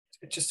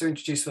just to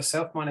introduce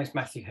myself, my name is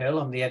Matthew Hill.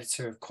 I'm the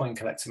editor of Coin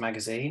Collector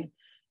magazine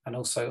and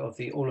also of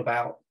the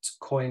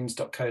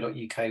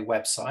allaboutcoins.co.uk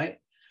website.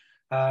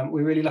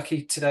 We're really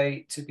lucky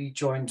today to be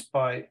joined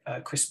by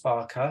Chris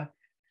Barker,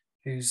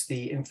 who's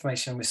the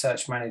Information and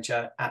Research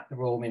Manager at the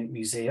Royal Mint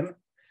Museum.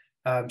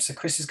 So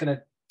Chris is going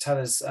to tell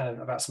us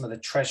about some of the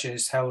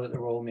treasures held at the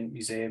Royal Mint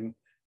Museum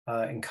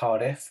in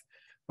Cardiff.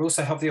 We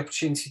also have the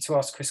opportunity to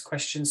ask Chris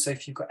questions. So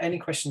if you've got any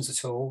questions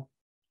at all,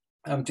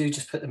 do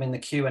just put them in the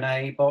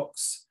Q&A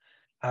box.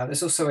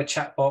 There's also a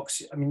chat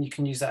box. I mean, you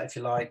can use that if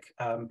you like,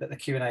 but the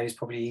Q&A is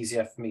probably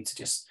easier for me to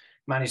just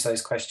manage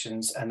those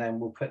questions, and then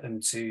we'll put them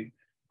to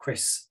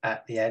Chris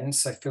at the end.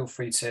 So feel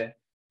free to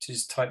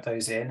just type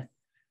those in.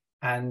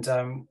 And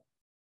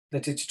the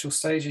digital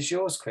stage is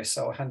yours, Chris.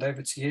 So I'll hand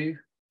over to you.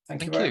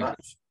 Thank you very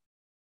much.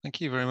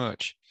 Thank you very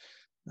much.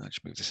 I'll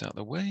just move this out of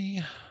the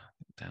way,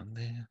 down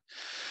there.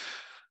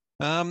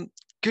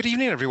 Good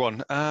evening,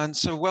 everyone. And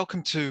so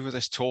welcome to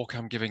this talk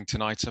I'm giving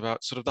tonight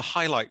about sort of the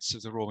highlights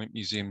of the Royal Mint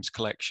Museum's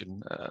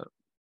collection.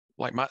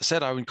 Like Matt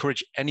said, I would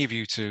encourage any of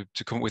you to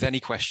come up with any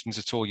questions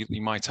at all you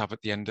might have at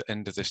the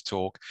end of this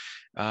talk.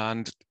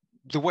 And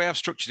the way I've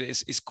structured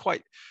it is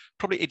quite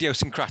probably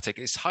idiosyncratic.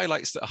 It's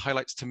highlights that are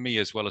highlights to me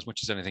as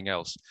much as anything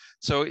else.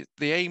 So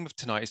the aim of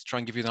tonight is to try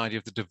and give you an idea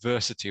of the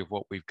diversity of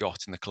what we've got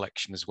in the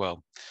collection as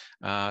well.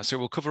 So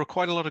we'll cover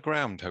quite a lot of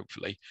ground,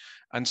 hopefully.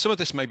 And some of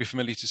this may be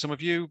familiar to some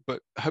of you,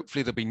 but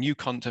hopefully there'll be new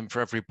content for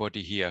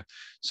everybody here.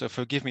 So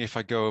forgive me if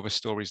I go over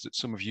stories that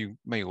some of you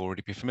may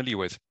already be familiar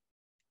with.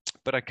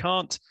 But I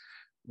can't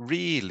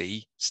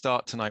really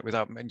start tonight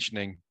without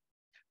mentioning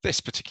this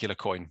particular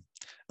coin.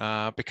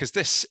 Because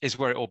this is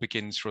where it all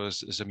begins for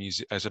us as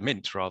a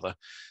mint, rather.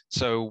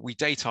 So we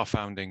date our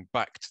founding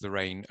back to the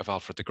reign of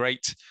Alfred the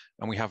Great,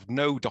 and we have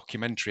no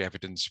documentary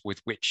evidence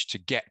with which to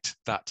get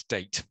that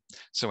date.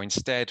 So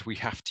instead, we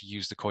have to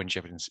use the coinage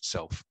evidence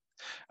itself.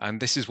 And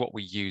this is what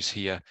we use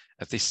here.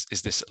 This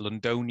is this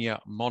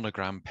Londonia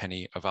monogram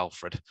penny of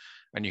Alfred.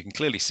 And you can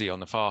clearly see on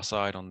the far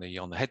side, on the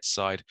head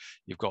side,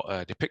 you've got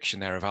a depiction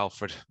there of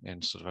Alfred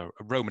in sort of a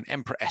Roman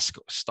emperor-esque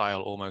style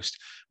almost,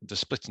 with the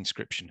split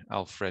inscription,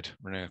 Alfred,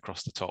 running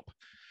across the top.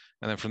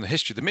 And then from the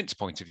history of the mint's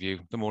point of view,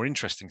 the more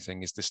interesting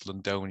thing is this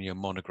Londonia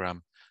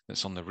monogram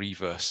that's on the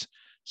reverse.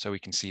 So we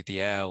can see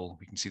the L,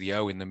 we can see the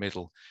O in the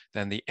middle,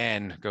 then the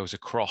N goes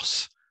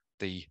across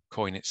the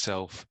coin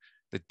itself,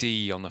 the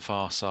D on the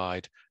far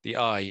side, the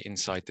I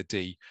inside the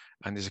D,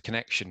 and there's a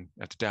connection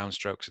at the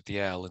downstrokes of the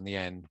L and the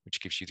N,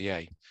 which gives you the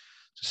A.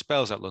 So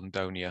spells out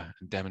Londonia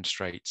and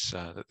demonstrates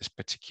that this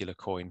particular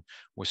coin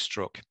was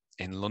struck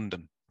in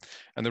London.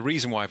 And the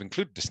reason why I've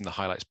included this in the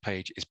highlights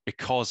page is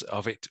because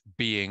of it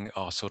being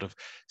our sort of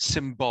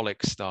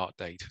symbolic start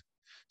date.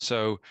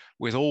 So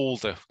with all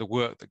the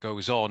work that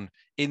goes on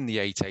in the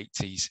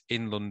 880s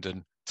in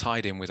London,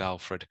 tied in with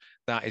Alfred,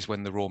 that is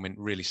when the Royal Mint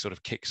really sort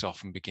of kicks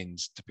off and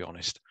begins, to be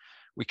honest.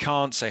 We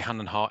can't say hand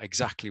on heart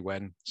exactly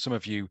when. Some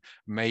of you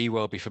may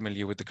well be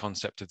familiar with the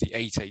concept of the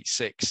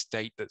 886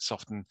 date that's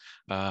often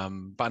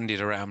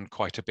bandied around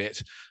quite a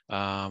bit.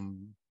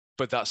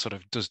 But that sort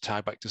of does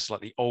tie back to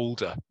slightly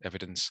older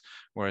evidence,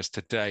 whereas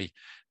today,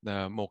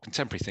 the more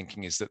contemporary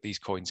thinking is that these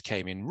coins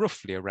came in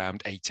roughly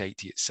around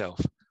 880 itself,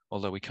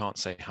 although we can't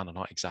say hand on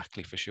heart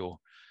exactly for sure.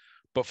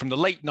 But from the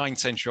late 9th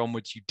century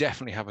onwards, you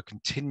definitely have a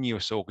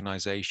continuous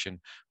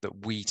organization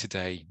that we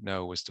today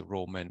know as the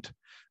Royal Mint.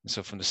 And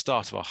so from the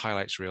start of our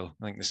highlights reel,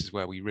 I think this is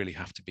where we really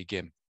have to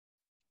begin.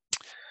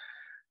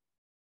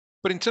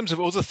 But in terms of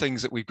other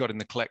things that we've got in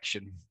the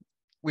collection,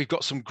 we've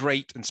got some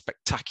great and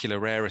spectacular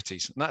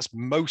rarities. And that's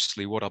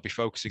mostly what I'll be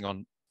focusing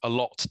on a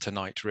lot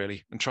tonight,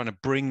 really, and trying to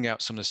bring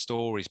out some of the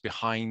stories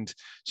behind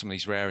some of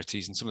these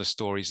rarities and some of the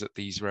stories that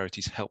these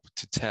rarities help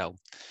to tell.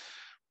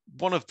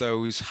 One of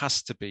those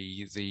has to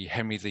be the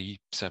Henry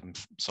VII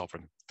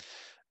sovereign.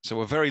 So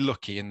we're very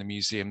lucky in the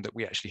museum that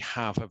we actually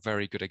have a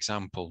very good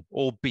example,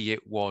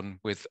 albeit one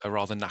with a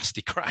rather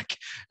nasty crack,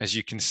 as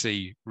you can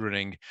see,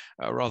 running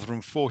a rather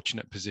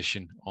unfortunate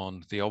position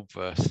on the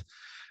obverse.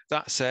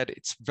 That said,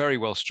 it's very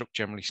well struck,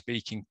 generally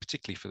speaking,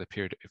 particularly for the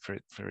period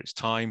for its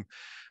time.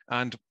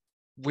 And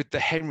with the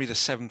Henry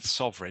VII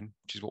sovereign,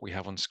 which is what we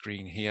have on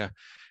screen here,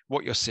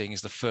 what you're seeing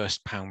is the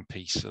first pound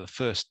piece, so the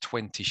first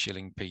 20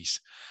 shilling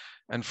piece.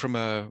 And from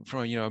a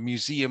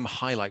museum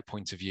highlight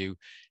point of view,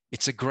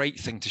 it's a great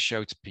thing to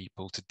show to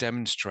people to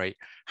demonstrate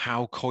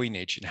how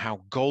coinage and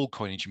how gold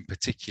coinage in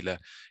particular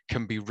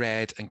can be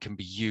read and can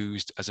be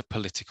used as a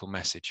political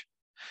message.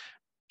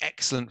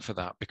 Excellent for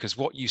that, because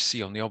what you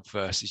see on the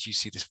obverse is you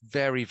see this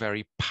very,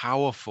 very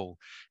powerful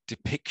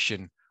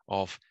depiction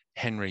of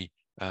Henry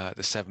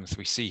the Seventh.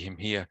 We see him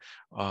here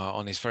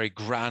on his very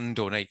grand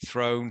ornate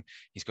throne.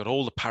 He's got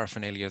all the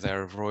paraphernalia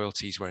there of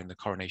royalty. He's wearing the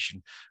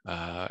coronation.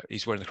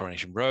 He's wearing the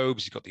coronation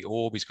robes. He's got the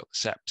orb. He's got the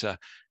scepter,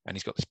 and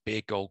he's got this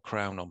big gold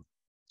crown on.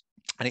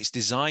 And it's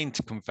designed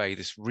to convey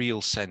this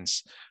real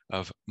sense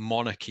of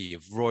monarchy,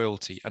 of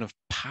royalty, and of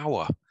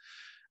power.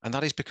 And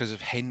that is because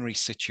of Henry's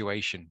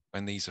situation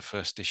when these are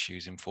first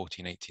issued in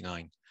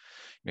 1489.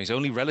 He's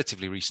only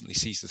relatively recently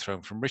seized the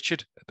throne from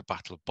Richard at the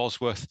Battle of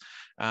Bosworth,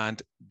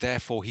 and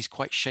therefore he's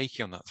quite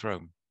shaky on that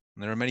throne.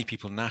 And there are many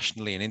people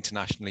nationally and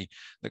internationally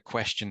that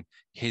question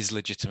his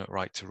legitimate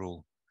right to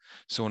rule.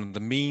 So one of the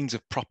means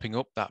of propping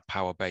up that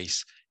power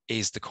base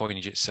is the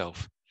coinage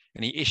itself.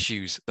 And he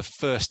issues the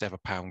first ever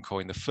pound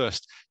coin, the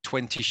first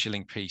 20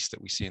 shilling piece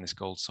that we see in this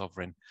gold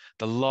sovereign,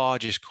 the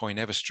largest coin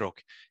ever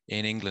struck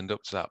in England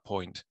up to that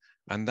point.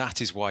 And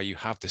that is why you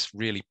have this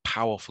really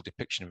powerful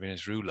depiction of him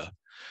as ruler.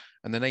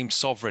 And the name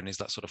sovereign is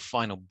that sort of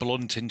final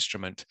blunt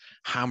instrument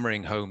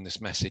hammering home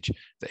this message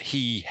that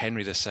he,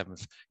 Henry VII,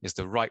 is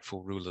the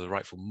rightful ruler, the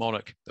rightful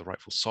monarch, the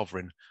rightful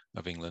sovereign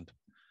of England.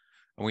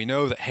 And we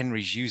know that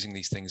Henry's using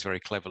these things very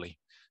cleverly.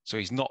 So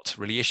he's not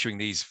really issuing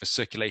these for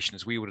circulation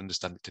as we would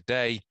understand it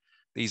today.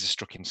 These are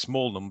struck in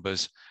small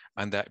numbers,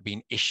 and they're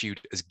being issued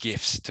as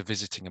gifts to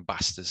visiting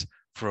ambassadors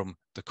from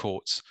the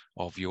courts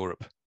of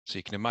Europe. So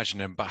you can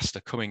imagine an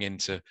ambassador coming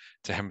into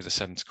Henry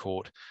VII's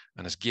court,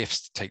 and as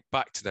gifts to take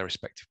back to their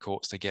respective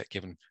courts, they get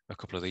given a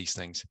couple of these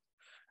things.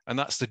 And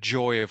that's the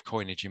joy of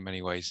coinage in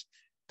many ways.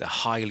 They're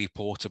highly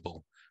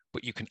portable,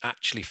 but you can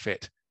actually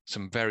fit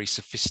some very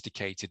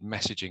sophisticated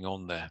messaging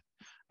on there.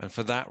 And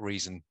for that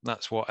reason,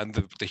 that's what, and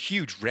the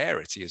huge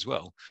rarity as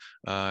well,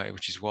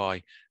 which is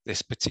why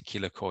this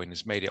particular coin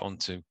has made it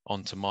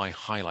onto my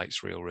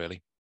highlights reel,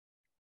 really.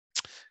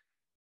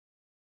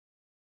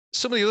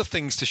 Some of the other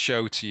things to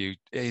show to you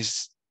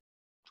is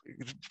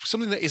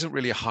something that isn't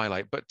really a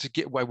highlight, but to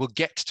get where we'll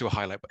get to a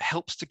highlight, but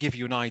helps to give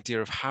you an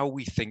idea of how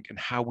we think and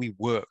how we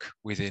work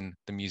within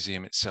the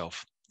museum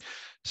itself.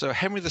 So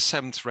Henry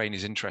VII's reign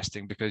is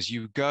interesting because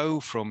you go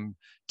from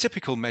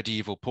typical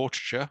medieval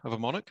portraiture of a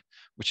monarch,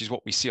 which is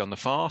what we see on the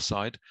far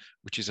side,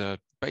 which is a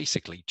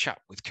basically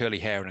chap with curly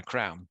hair and a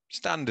crown.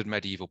 Standard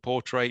medieval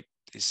portrait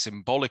is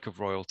symbolic of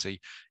royalty.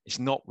 It's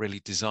not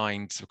really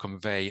designed to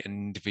convey an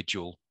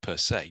individual per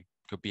se.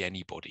 It could be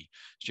anybody.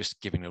 It's just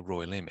giving a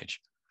royal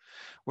image.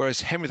 Whereas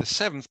Henry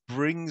VII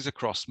brings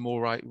across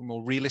more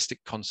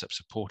realistic concepts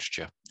of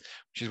portraiture,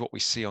 which is what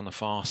we see on the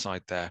far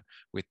side there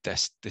with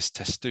this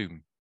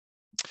testoon.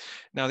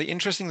 Now, the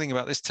interesting thing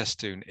about this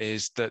testoon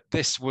is that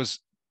this was,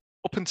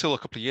 up until a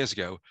couple of years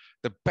ago,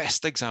 the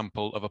best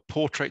example of a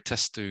portrait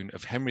testoon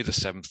of Henry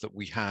VII that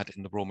we had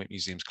in the Royal Mint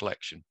Museum's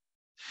collection.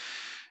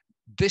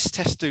 This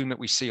testoon that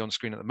we see on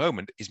screen at the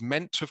moment is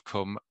meant to have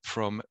come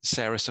from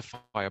Sarah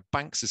Sophia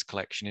Banks's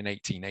collection in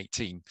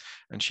 1818,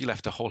 and she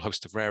left a whole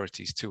host of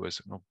rarities to us,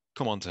 and I'll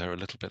come on to her a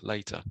little bit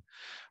later.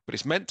 But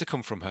it's meant to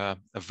come from her,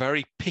 a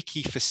very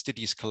picky,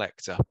 fastidious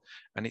collector,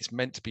 and it's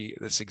meant to be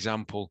this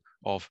example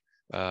of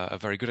a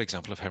very good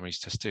example of Henry's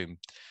testoon.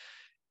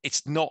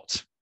 It's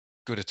not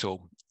good at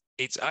all.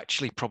 It's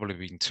actually probably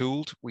been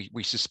tooled.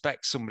 We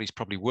suspect somebody's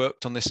probably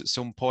worked on this at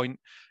some point.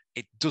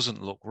 It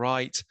doesn't look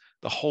right.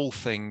 The whole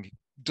thing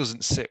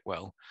doesn't sit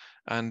well.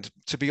 And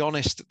to be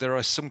honest, there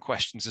are some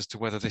questions as to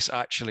whether this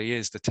actually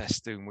is the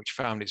testoon which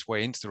found its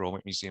way into the Royal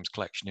Mint Museum's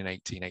collection in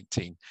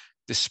 1818,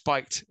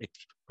 despite it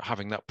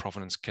having that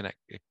provenance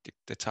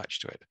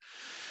attached to it.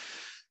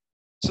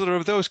 So there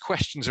are those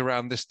questions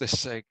around this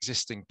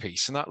existing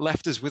piece, and that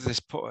left us with this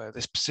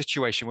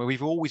situation where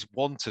we've always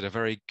wanted a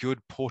very good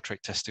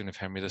portrait testoon of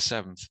Henry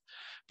VII,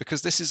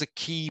 because this is a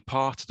key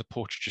part of the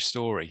portraiture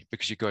story,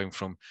 because you're going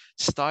from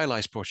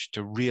stylized portraiture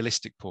to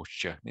realistic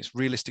portraiture, and it's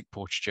realistic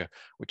portraiture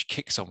which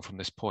kicks on from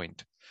this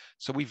point.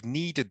 So we've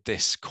needed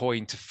this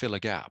coin to fill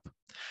a gap.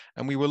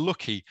 And we were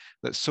lucky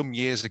that some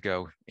years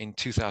ago in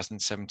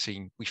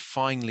 2017, we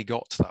finally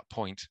got to that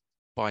point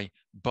by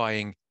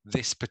buying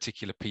this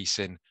particular piece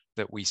in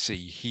that we see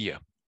here.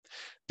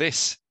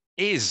 This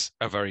is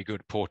a very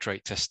good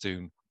portrait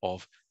testoon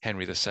of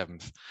Henry VII,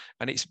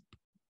 and it's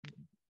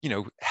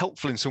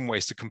helpful in some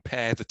ways to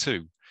compare the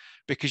two,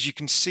 because you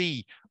can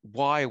see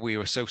why we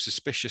were so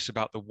suspicious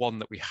about the one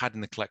that we had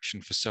in the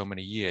collection for so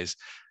many years.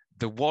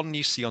 The one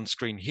you see on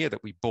screen here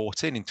that we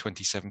bought in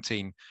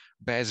 2017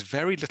 bears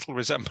very little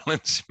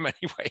resemblance in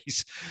many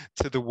ways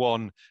to the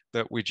one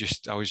that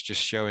I was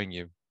just showing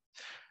you.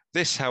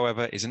 This,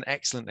 however, is an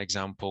excellent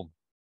example.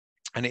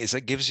 And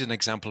it gives you an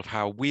example of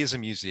how we as a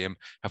museum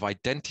have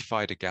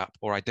identified a gap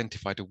or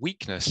identified a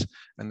weakness,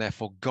 and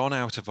therefore gone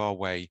out of our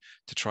way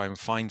to try and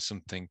find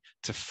something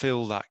to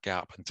fill that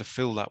gap and to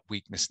fill that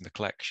weakness in the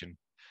collection,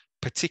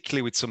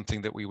 particularly with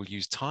something that we will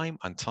use time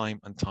and time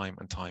and time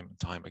and time and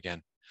time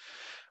again.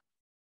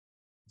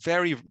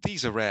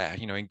 These are rare,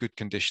 in good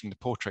condition. The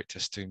portrait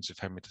testoons of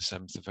Henry VII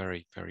are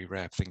very, very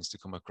rare things to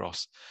come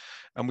across.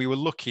 And we were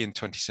lucky in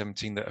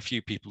 2017 that a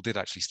few people did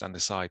actually stand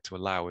aside to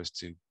allow us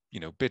to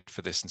bid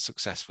for this and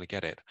successfully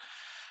get it.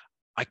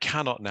 I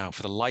cannot now,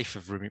 for the life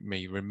of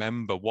me,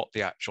 remember what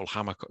the actual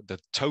the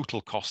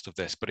total cost of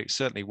this, but it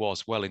certainly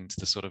was well into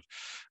the sort of,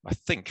 I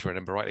think, if I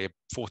remember rightly,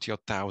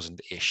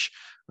 40,000-ish.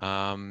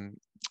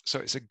 So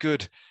it's a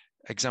good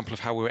example of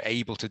how we were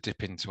able to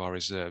dip into our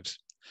reserves.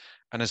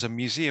 And as a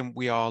museum,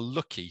 we are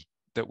lucky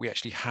that we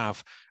actually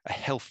have a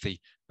healthy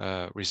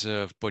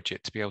reserve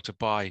budget to be able to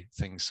buy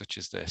things such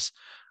as this.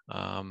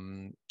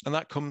 And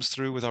that comes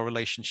through with our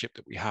relationship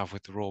that we have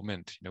with the Royal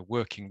Mint. You know,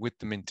 working with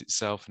the Mint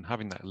itself and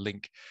having that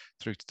link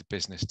through to the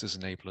business does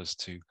enable us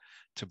to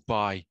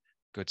buy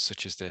goods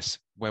such as this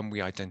when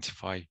we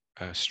identify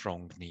a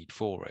strong need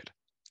for it.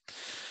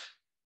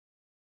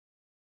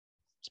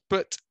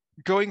 But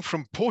going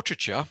from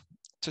portraiture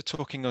to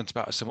talking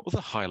about some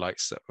other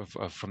highlights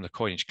from the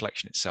coinage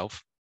collection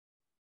itself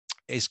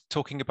is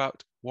talking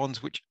about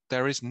ones which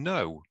there is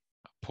no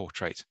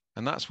portrait.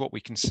 And that's what we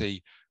can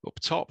see up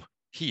top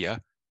here,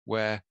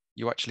 where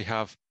you actually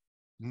have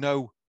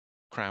no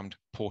crowned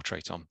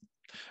portrait on.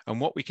 And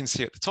what we can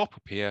see at the top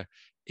up here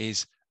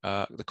is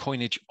the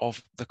coinage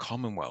of the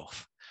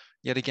Commonwealth.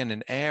 Yet again,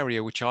 an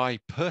area which I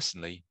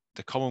personally,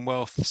 the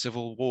Commonwealth, the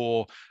Civil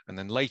War, and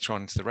then later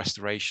on into the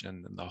Restoration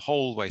and the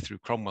whole way through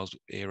Cromwell's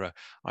era,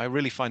 I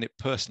really find it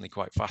personally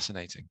quite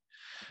fascinating.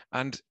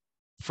 And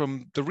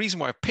from the reason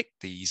why I picked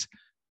these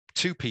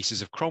two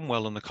pieces of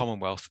Cromwell and the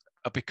Commonwealth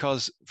are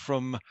because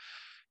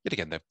yet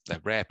again, they're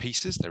rare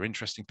pieces, they're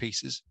interesting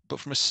pieces, but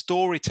from a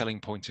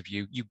storytelling point of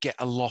view, you get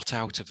a lot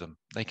out of them.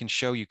 They can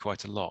show you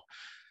quite a lot.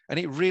 And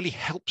it really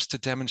helps to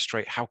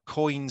demonstrate how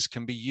coins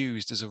can be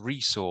used as a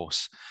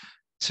resource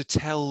to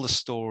tell the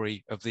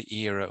story of the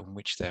era in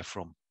which they're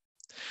from.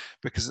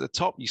 Because at the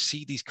top, you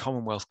see these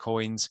Commonwealth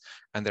coins,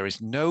 and there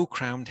is no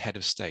crowned head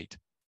of state.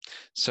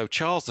 So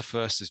Charles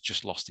I has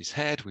just lost his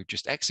head. We've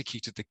just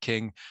executed the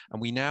king,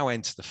 and we now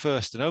enter the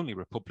first and only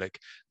republic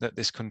that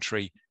this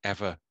country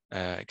ever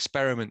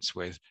experiments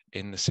with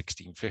in the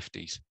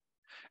 1650s.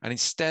 And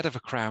instead of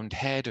a crowned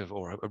head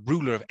or a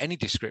ruler of any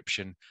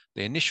description,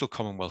 the initial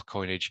Commonwealth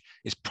coinage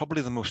is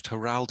probably the most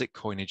heraldic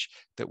coinage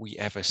that we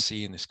ever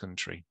see in this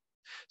country.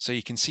 So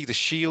you can see the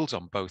shields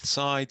on both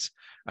sides,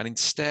 and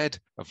instead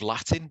of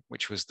Latin,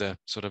 which was the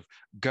sort of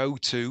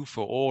go-to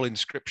for all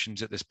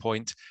inscriptions at this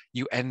point,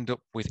 you end up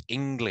with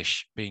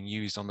English being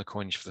used on the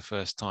coinage for the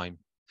first time.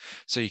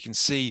 So you can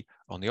see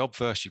on the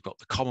obverse, you've got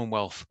the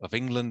Commonwealth of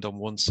England on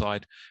one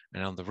side,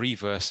 and on the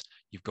reverse,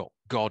 you've got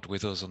God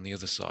with us on the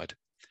other side.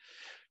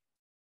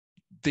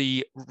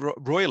 The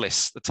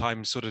royalists at the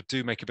time sort of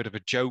do make a bit of a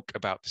joke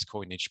about this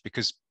coinage,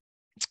 because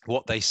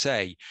what they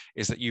say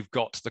is that you've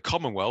got the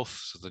Commonwealth,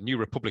 so the new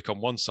republic on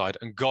one side,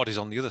 and God is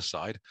on the other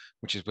side,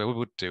 which is where we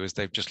would do is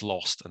they've just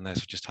lost and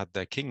they've just had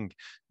their king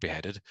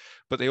beheaded.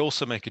 But they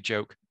also make a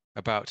joke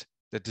about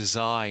the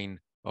design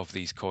of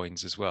these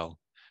coins as well,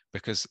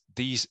 because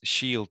this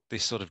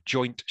sort of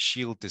joint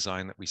shield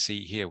design that we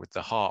see here with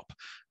the harp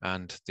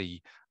and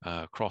the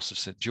cross of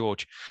St.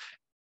 George,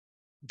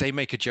 they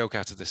make a joke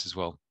out of this as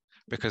well,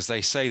 because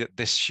they say that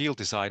this shield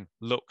design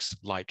looks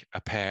like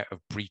a pair of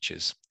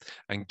breeches.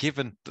 And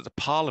given that the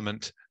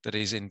Parliament that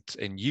is in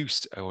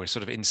use or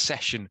sort of in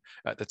session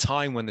at the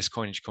time when this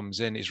coinage comes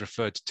in is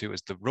referred to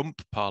as the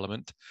Rump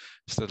Parliament,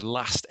 so the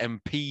last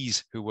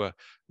MPs who were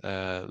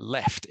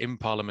left in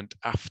Parliament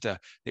after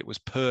it was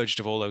purged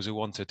of all those who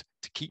wanted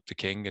to keep the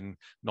king and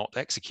not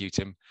execute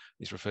him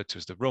is referred to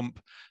as the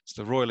Rump.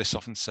 So the royalists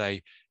often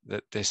say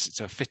that this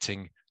is a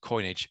fitting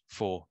coinage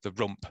for the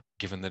rump,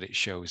 given that it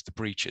shows the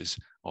breeches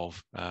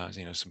of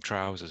some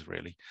trousers,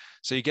 really.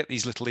 So you get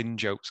these little in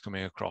jokes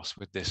coming across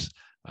with this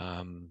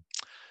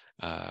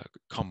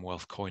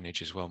Commonwealth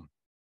coinage as well.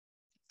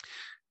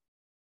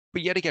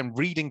 But yet again,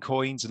 reading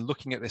coins and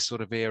looking at this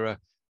sort of era,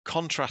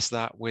 contrast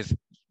that with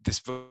this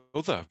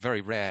other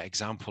very rare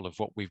example of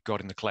what we've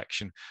got in the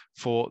collection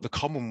for the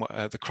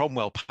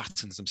Cromwell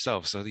patterns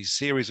themselves. So these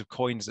series of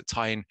coins that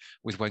tie in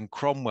with when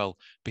Cromwell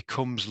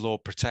becomes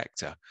Lord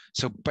Protector.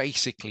 So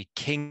basically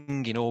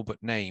king in all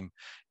but name.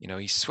 You know,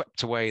 he's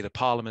swept away the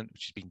Parliament,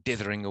 which has been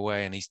dithering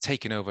away, and he's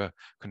taken over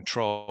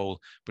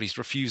control, but he's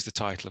refused the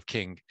title of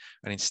king.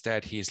 And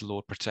instead he is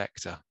Lord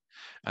Protector.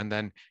 And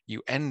then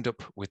you end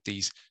up with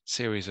these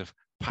series of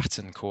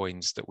pattern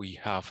coins that we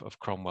have of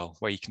Cromwell,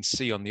 where you can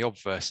see on the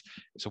obverse,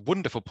 it's a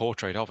wonderful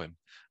portrait of him.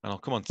 And I'll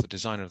come on to the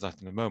designer of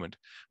that in a moment.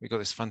 We've got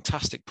this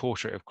fantastic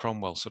portrait of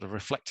Cromwell, sort of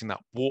reflecting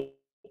that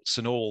warts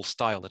and all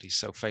style that he's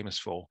so famous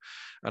for.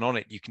 And on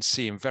it, you can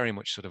see him very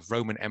much sort of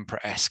Roman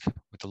emperor-esque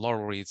with the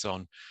laurel wreaths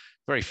on,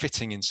 very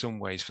fitting in some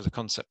ways for the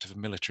concept of a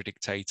military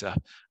dictator,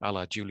 a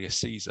la Julius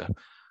Caesar.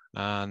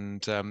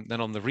 And then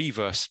on the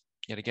reverse,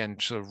 yet again,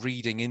 sort of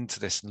reading into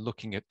this and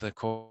looking at the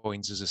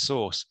coins as a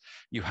source,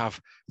 you have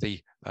the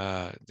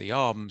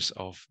arms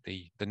of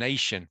the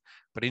nation,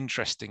 but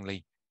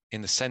interestingly,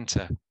 in the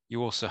center,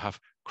 you also have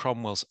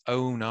Cromwell's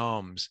own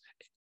arms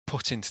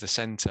put into the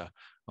center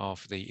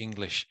of the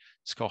English,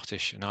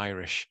 Scottish, and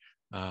Irish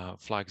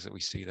flags that we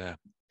see there.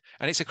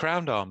 And it's a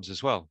crowned arms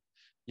as well.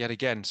 Yet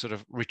again, sort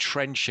of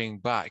retrenching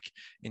back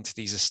into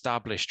these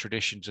established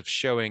traditions of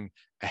showing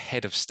a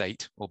head of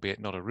state, albeit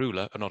not a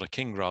ruler, or not a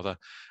king rather,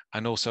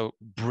 and also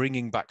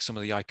bringing back some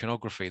of the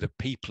iconography that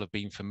people have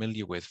been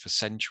familiar with for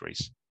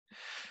centuries.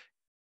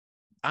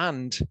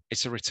 And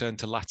it's a return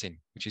to Latin,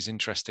 which is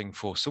interesting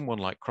for someone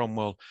like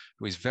Cromwell,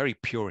 who is very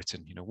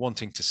Puritan, you know,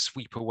 wanting to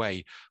sweep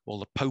away all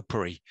the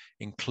popery,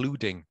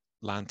 including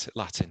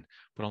Latin.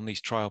 But on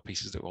these trial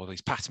pieces, or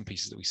these pattern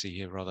pieces that we see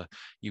here, rather,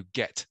 you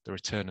get the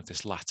return of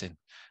this Latin.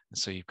 And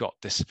so you've got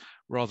this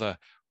rather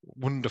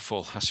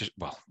wonderful,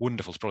 well,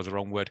 wonderful is probably the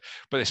wrong word,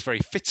 but this very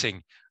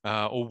fitting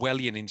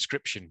Orwellian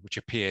inscription which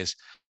appears,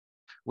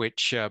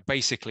 which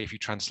basically, if you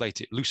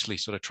translate it loosely,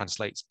 sort of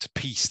translates to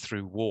peace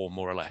through war,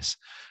 more or less.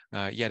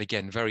 Yet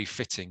again, very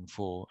fitting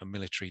for a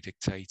military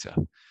dictator.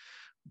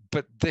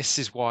 But this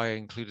is why I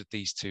included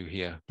these two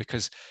here,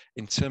 because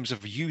in terms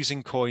of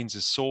using coins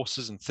as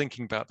sources and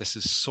thinking about this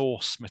as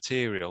source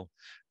material,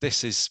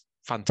 this is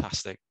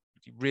fantastic.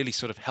 It really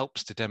sort of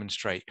helps to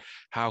demonstrate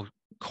how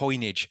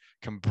coinage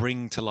can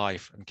bring to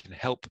life and can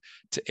help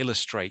to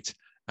illustrate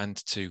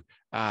and to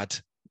add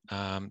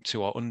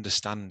to our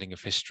understanding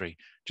of history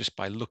just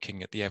by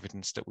looking at the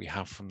evidence that we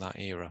have from that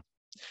era.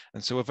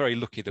 And so we're very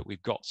lucky that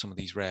we've got some of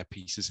these rare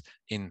pieces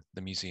in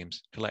the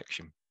museum's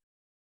collection.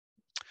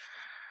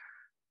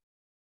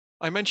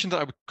 I mentioned that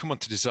I would come on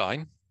to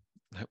design.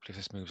 Hopefully if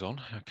this moves on,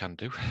 I can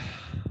do.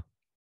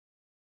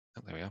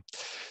 Oh, there we are.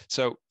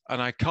 So, and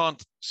I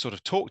can't sort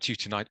of talk to you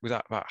tonight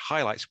about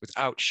highlights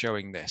without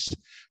showing this,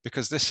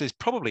 because this is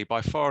probably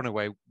by far and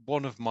away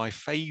one of my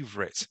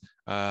favorite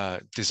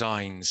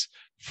designs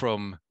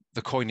from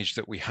the coinage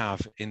that we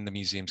have in the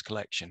museum's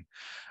collection.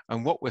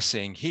 And what we're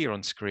seeing here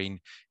on screen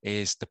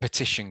is the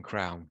Petition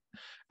Crown.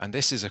 And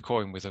this is a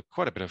coin with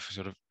quite a bit of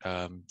sort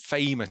of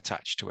fame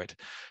attached to it,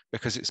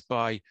 because it's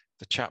by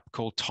the chap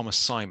called Thomas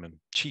Simon,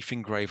 chief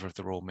engraver of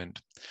the Royal Mint.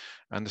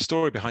 And the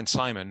story behind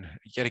Simon,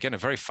 yet again, a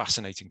very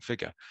fascinating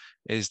figure,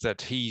 is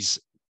that he's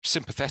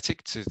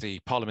sympathetic to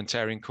the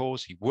parliamentarian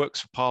cause. He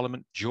works for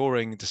Parliament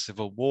during the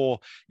Civil War.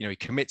 You know, he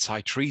commits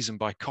high treason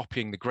by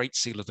copying the Great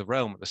Seal of the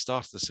Realm at the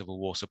start of the Civil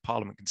War, so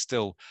Parliament can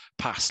still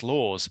pass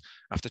laws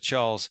after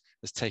Charles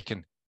has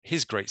taken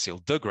his Great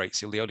Seal, the Great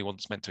Seal, the only one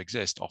that's meant to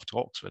exist, off to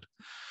Oxford.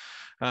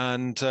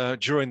 And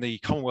during the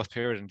Commonwealth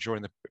period and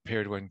during the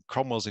period when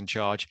Cromwell's in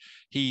charge,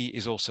 he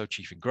is also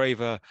chief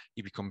engraver.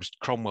 He becomes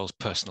Cromwell's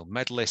personal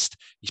medalist.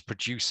 He's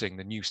producing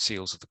the new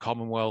seals of the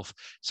Commonwealth.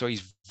 So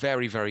he's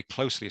very, very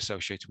closely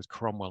associated with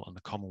Cromwell and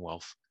the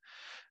Commonwealth.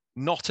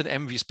 Not an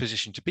envious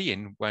position to be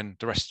in when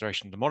the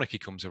restoration of the monarchy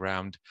comes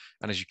around.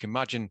 And as you can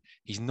imagine,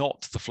 he's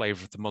not the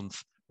flavour of the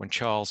month when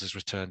Charles is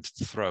returned to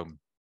the throne.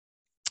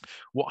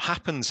 What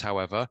happens,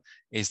 however,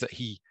 is that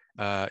he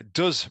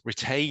does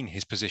retain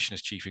his position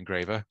as chief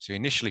engraver. So he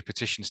initially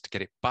petitions to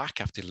get it back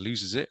after he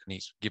loses it, and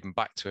he's given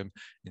back to him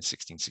in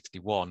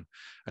 1661.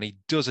 And he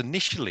does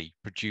initially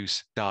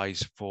produce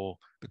dies for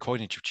the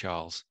coinage of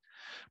Charles.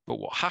 But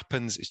what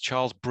happens is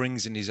Charles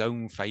brings in his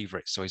own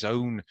favourites, so his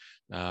own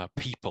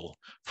people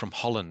from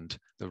Holland,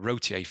 the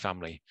Rotier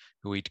family,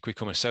 who he'd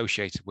become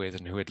associated with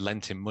and who had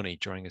lent him money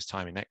during his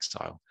time in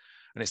exile.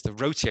 And it's the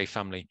Rotier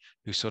family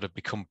who sort of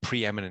become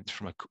preeminent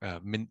from a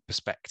mint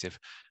perspective,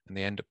 and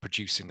they end up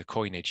producing the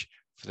coinage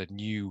for the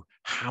new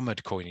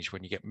hammered coinage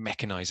when you get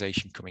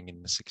mechanization coming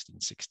in the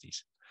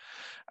 1660s.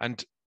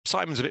 And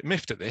Simon's a bit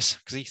miffed at this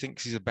because he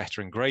thinks he's a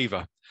better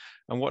engraver.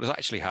 And what has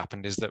actually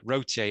happened is that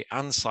Rotier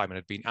and Simon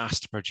had been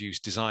asked to produce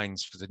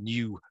designs for the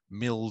new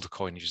milled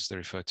coinage, as they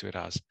refer to it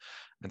as.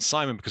 And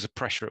Simon, because of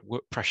pressure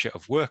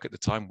of work at the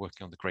time,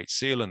 working on the Great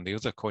Seal and the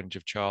other coinage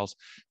of Charles,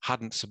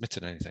 hadn't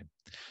submitted anything.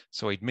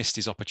 So he'd missed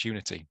his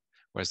opportunity,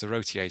 whereas the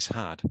Rotiers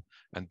had,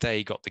 and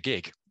they got the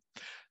gig.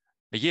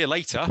 A year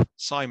later,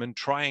 Simon,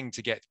 trying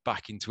to get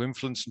back into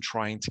influence and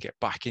trying to get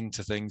back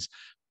into things,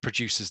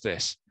 produces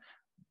this.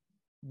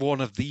 One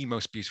of the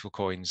most beautiful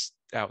coins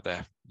out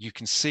there. You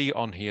can see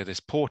on here this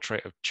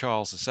portrait of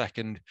Charles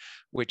II,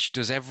 which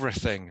does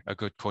everything a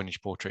good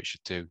coinage portrait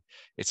should do.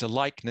 It's a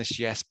likeness,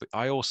 yes, but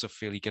I also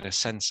feel you get a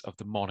sense of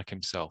the monarch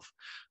himself,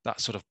 that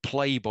sort of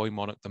playboy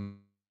monarch, the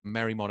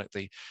merry monarch,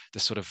 the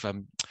sort of,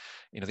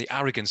 the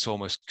arrogance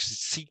almost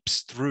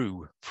seeps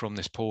through from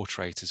this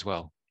portrait as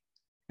well.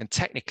 And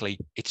technically,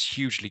 it's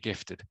hugely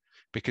gifted,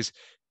 because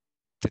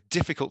the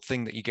difficult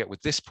thing that you get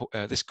with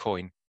this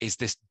coin is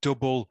this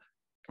double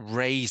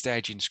raised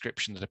edge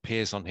inscription that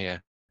appears on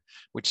here,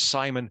 which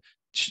Simon,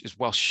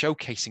 while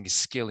showcasing his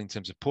skill in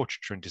terms of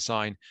portraiture and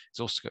design, has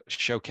also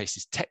showcased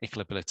his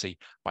technical ability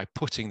by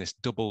putting this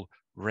double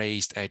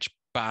raised edge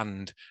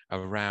band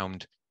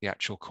around the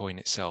actual coin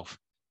itself.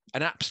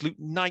 An absolute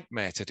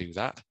nightmare to do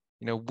that.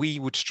 You know, we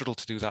would struggle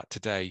to do that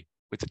today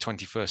with the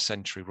 21st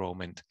century Royal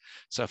Mint.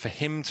 So for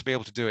him to be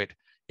able to do it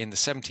in the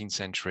 17th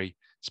century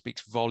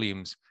speaks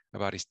volumes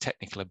about his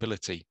technical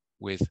ability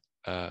with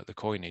the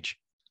coinage.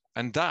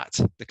 And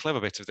the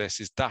clever bit of this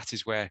is that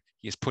is where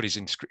he has put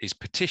his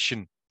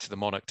petition to the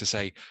monarch to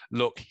say,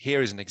 look,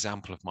 here is an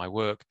example of my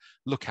work.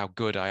 Look how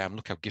good I am.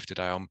 Look how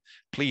gifted I am.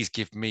 Please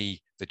give me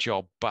the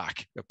job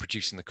back of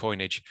producing the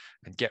coinage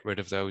and get rid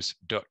of those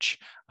Dutch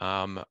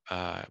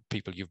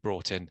people you've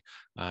brought in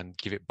and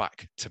give it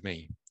back to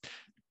me.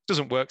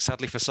 Doesn't work,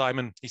 sadly, for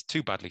Simon. He's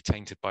too badly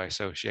tainted by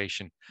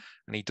association,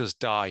 and he does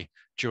die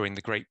during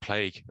the Great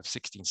Plague of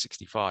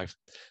 1665.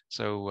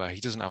 So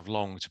he doesn't have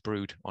long to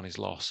brood on his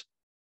loss.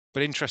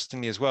 But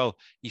interestingly as well,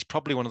 he's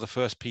probably one of the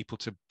first people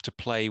to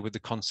play with the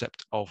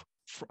concept of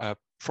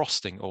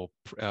frosting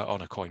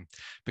on a coin,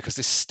 because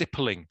this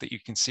stippling that you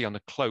can see on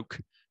the cloak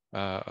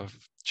of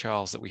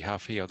Charles that we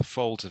have here, the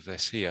folds of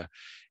this here,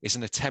 is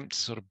an attempt to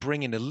sort of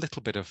bring in a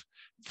little bit of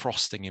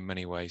frosting in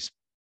many ways.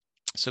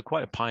 So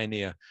quite a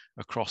pioneer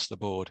across the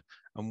board,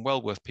 and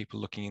well worth people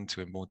looking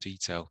into in more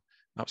detail.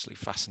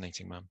 Absolutely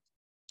fascinating man.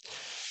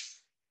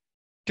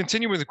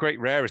 Continuing with the great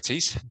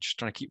rarities, just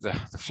trying to keep the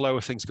flow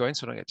of things going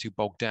so I don't get too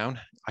bogged down.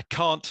 I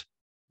can't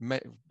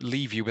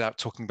leave you without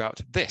talking about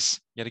this.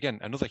 Yet again,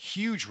 another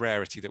huge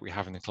rarity that we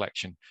have in the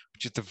collection,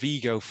 which is the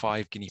Vigo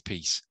 5 guinea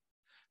piece.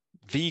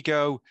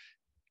 Vigo,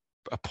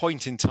 a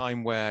point in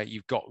time where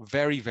you've got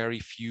very, very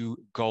few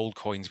gold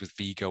coins with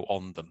Vigo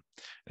on them.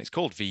 And it's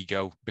called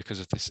Vigo because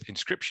of this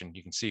inscription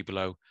you can see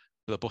below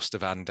the bust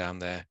of Anne down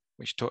there,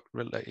 which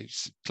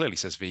clearly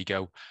says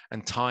Vigo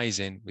and ties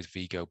in with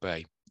Vigo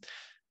Bay.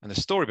 And the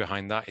story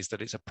behind that is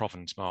that it's a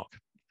provenance mark.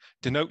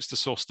 Denotes the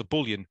source of the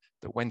bullion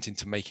that went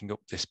into making up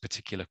this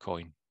particular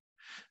coin.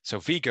 So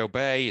Vigo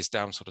Bay is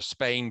down sort of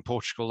Spain,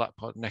 Portugal, that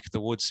part, neck of the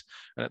woods.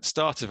 And at the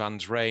start of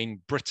Anne's reign,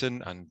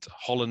 Britain and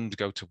Holland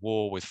go to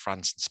war with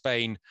France and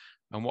Spain.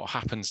 And what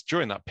happens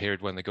during that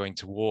period when they're going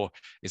to war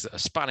is that a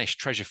Spanish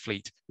treasure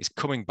fleet is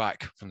coming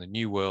back from the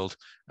New World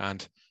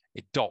and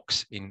it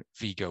docks in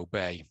Vigo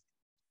Bay.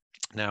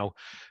 Now,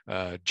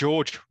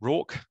 George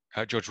Rooke,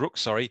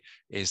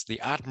 is the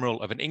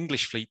admiral of an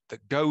English fleet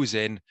that goes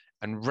in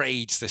and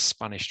raids this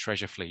Spanish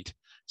treasure fleet.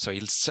 So he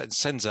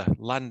sends a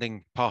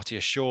landing party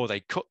ashore.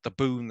 They cut the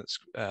boom that's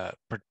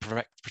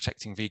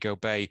protecting Vigo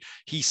Bay.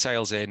 He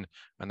sails in,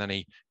 and then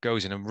he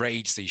goes in and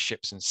raids these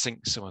ships and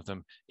sinks some of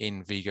them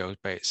in Vigo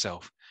Bay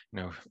itself.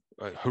 You know,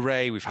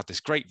 hooray, we've had this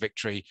great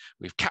victory.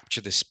 We've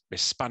captured this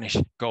Spanish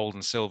gold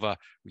and silver.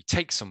 We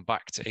take some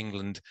back to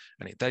England,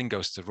 and it then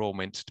goes to the Royal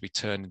Mint to be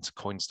turned into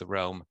coins of the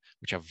realm,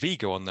 which have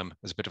Vigo on them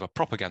as a bit of a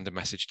propaganda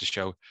message to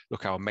show,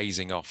 look how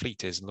amazing our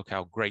fleet is, and look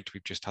how great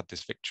we've just had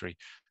this victory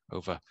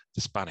over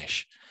the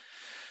Spanish.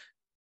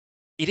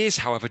 It is,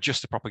 however,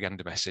 just a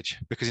propaganda message,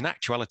 because in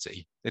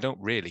actuality, they don't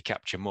really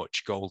capture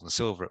much gold and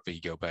silver at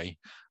Vigo Bay.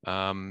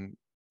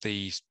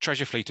 The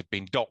treasure fleet had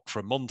been docked for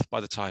a month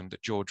by the time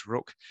that George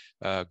Rooke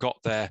got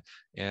there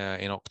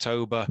in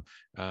October,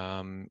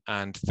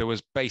 and there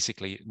was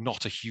basically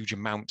not a huge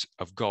amount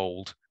of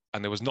gold,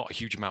 and there was not a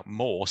huge amount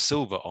more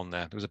silver on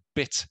there. There was a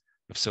bit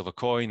of silver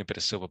coin, a bit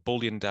of silver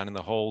bullion down in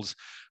the holds,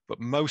 but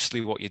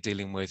mostly what you're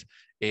dealing with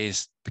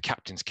is the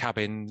captain's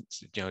cabin,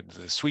 you know,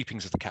 the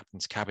sweepings of the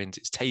captain's cabins,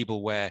 it's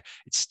tableware,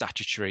 it's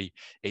statuary,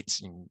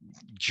 it's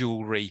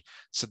jewelry.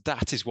 So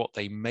that is what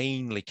they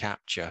mainly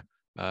capture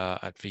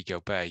at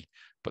Vigo Bay.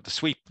 But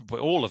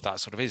all of that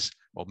sort of is,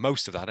 or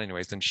most of that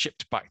anyway, is then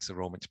shipped back to the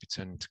Royal Mint to be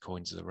turned into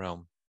coins of the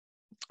realm.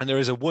 And there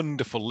is a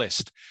wonderful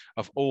list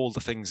of all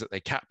the things that they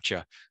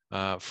capture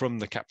from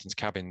the captain's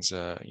cabins,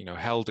 you know,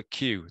 held at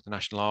Kew, the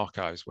National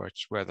Archives,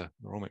 where the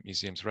Royal Mint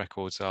Museum's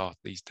records are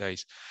these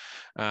days.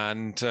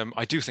 And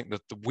I do think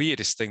that the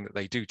weirdest thing that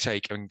they do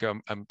take and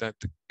that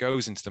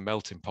goes into the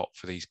melting pot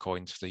for these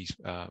coins, for these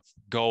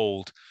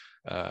gold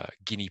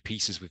guinea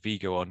pieces with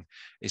Vigo on,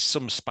 is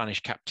some Spanish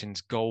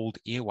captain's gold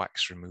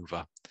earwax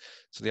remover.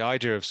 So the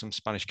idea of some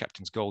Spanish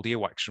captain's gold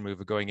earwax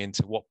remover going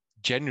into what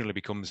generally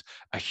becomes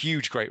a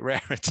huge, great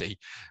rarity,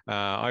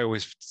 I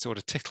always sort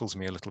of tickles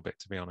me a little bit,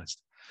 to be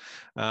honest.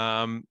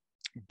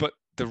 But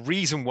the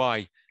reason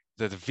why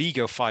the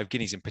Vigo 5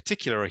 guineas in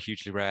particular are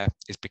hugely rare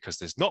is because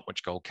there's not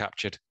much gold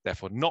captured,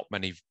 therefore not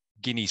many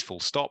guineas full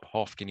stop,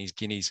 half guineas,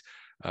 guineas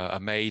are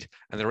made,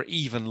 and there are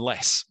even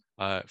less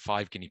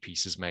 5 guinea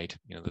pieces made.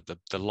 You know,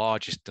 the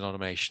largest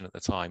denomination at the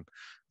time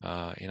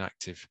in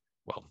active,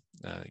 well,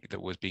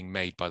 that was being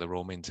made by the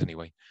Royal Mint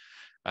anyway.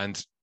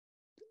 And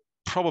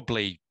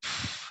probably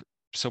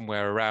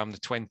somewhere around the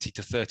 20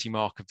 to 30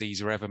 mark of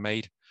these are ever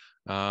made.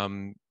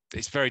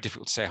 It's very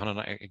difficult to say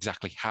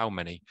exactly how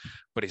many,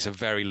 but it's a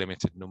very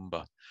limited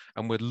number.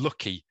 And we're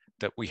lucky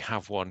that we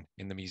have one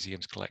in the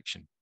museum's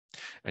collection.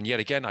 And yet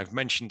again, I've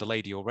mentioned the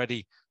lady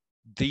already.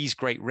 These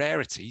great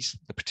rarities,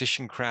 the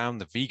Petition Crown,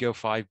 the Vigo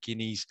 5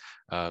 guineas,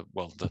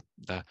 well,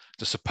 the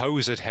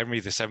supposed Henry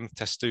VII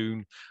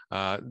testoon,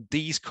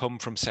 these come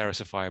from Sarah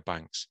Sophia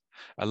Banks,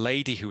 a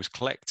lady who was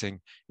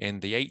collecting in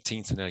the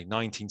 18th and early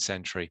 19th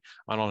century,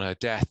 and on her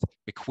death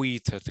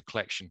bequeathed her the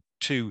collection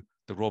to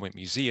the Royal Mint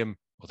Museum,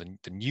 or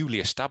the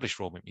newly established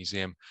Royal Mint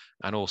Museum,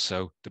 and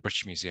also the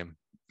British Museum.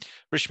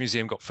 British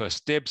Museum got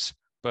first dibs,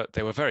 but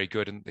they were very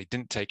good and they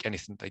didn't take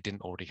anything they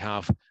didn't already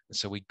have. And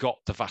so we got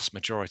the vast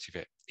majority of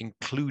it,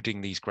 including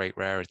these great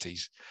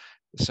rarities.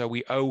 So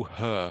we owe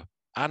her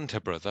and her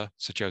brother,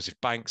 Sir Joseph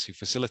Banks, who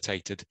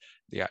facilitated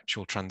the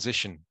actual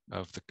transition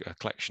of the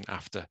collection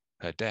after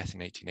her death in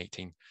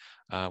 1818.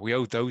 We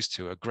owe those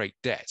two a great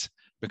debt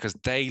because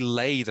they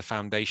lay the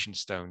foundation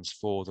stones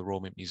for the Royal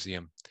Mint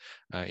Museum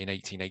in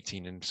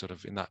 1818 and sort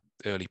of in that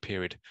early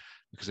period,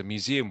 because the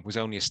museum was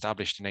only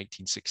established in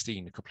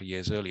 1816, a couple of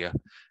years earlier.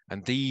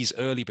 And these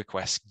early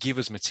bequests give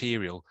us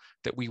material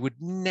that we would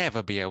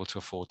never be able to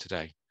afford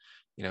today.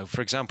 You know,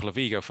 for example, a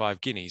Vigo 5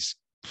 guineas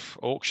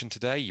auction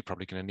today, you're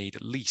probably going to need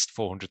at least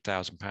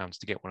 £400,000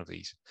 to get one of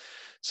these.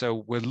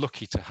 So we're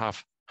lucky to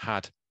have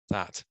had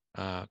that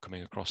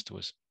coming across to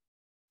us.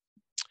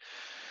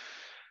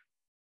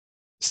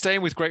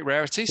 Staying with great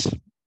rarities,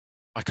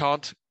 I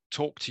can't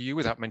talk to you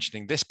without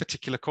mentioning this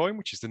particular coin,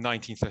 which is the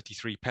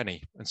 1933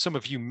 penny. And some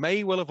of you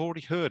may well have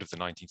already heard of the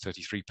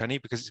 1933 penny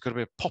because it's got a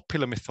bit of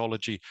popular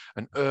mythology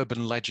and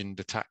urban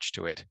legend attached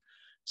to it.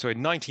 So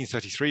in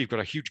 1933, you've got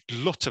a huge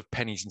glut of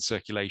pennies in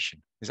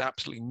circulation. There's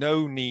absolutely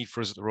no need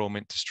for us at the Royal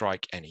Mint to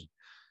strike any.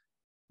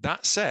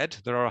 That said,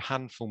 there are a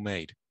handful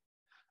made.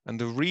 And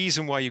the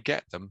reason why you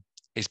get them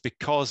is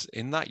because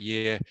in that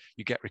year,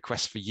 you get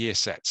requests for year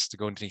sets to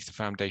go underneath the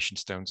foundation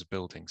stones of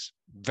buildings.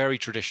 Very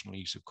traditional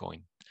use of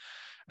coin.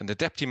 And the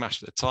deputy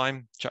master at the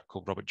time, a chap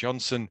called Robert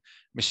Johnson,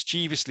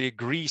 mischievously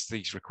agrees to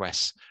these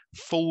requests,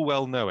 full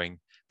well knowing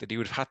that he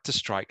would have had to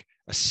strike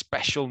a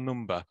special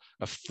number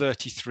of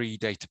 33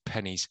 data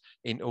pennies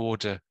in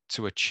order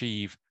to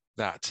achieve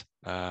that,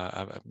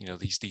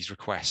 these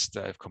requests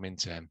that have come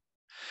into him.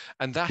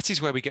 And that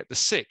is where we get the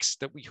 6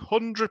 that we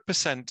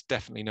 100%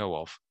 definitely know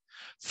of.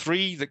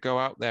 3 that go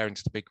out there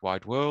into the big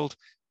wide world,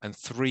 and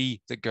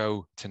 3 that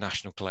go to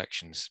national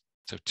collections.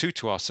 So 2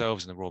 to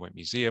ourselves in the Royal Mint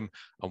Museum,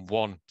 and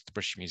 1 to the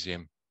British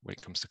Museum when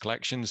it comes to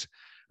collections.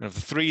 And of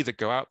the 3 that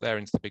go out there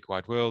into the big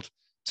wide world,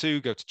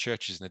 2 go to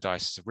churches in the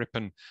Diocese of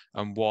Ripon,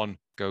 and 1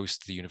 goes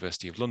to the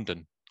University of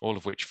London, all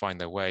of which find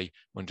their way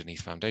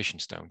underneath foundation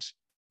stones.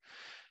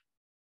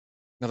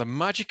 Now, the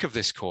magic of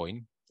this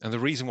coin, and the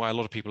reason why a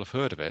lot of people have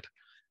heard of it,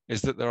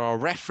 is that there are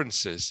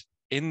references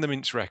in the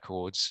Mint's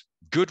records,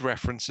 good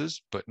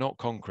references, but not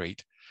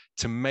concrete,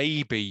 to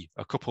maybe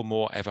a couple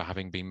more ever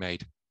having been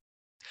made.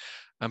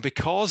 And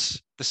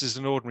because this is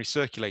an ordinary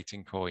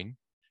circulating coin,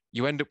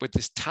 you end up with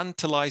this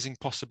tantalizing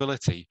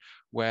possibility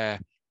where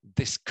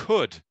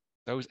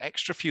those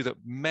extra few that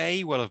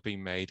may well have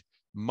been made,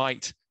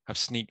 might have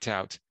sneaked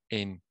out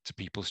into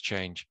people's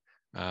change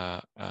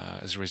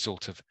as a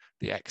result of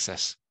the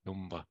excess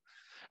number.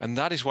 And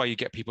that is why you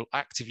get people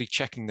actively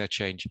checking their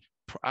change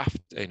prior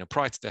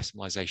to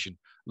decimalization,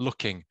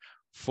 looking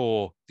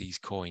for these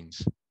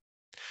coins.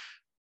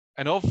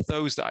 And of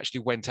those that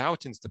actually went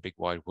out into the big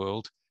wide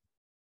world,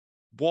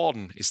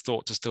 1 is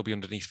thought to still be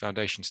underneath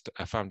foundation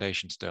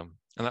stone,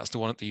 and that's the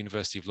one at the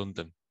University of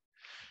London.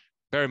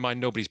 Bear in mind,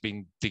 nobody's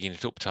been digging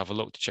it up to have a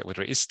look to check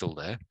whether it is still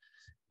there.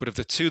 But of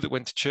the 2 that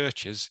went to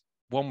churches,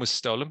 1 was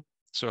stolen.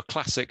 So a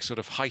classic sort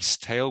of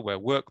heist tale where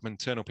workmen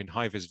turn up in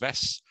high-vis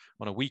vests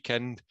on a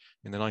weekend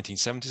in the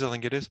 1970s, I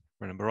think it is, if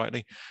I remember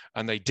rightly,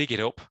 and they dig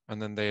it up,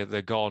 and then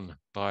they're gone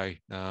by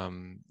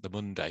the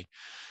Monday.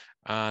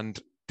 And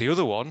the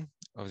other one,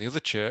 of the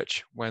other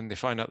church, when they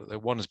find out that the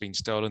one has been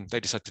stolen, they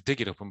decide to dig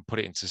it up and put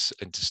it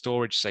into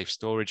storage, safe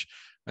storage,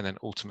 and then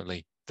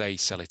ultimately they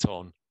sell it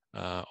on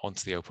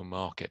onto the open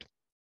market.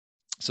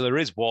 So there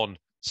is one,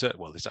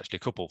 well, there's actually a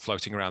couple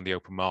floating around the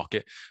open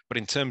market, but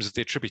in terms of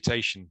the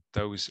attributation,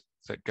 those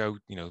that go,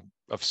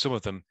 of some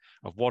of them,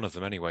 of one of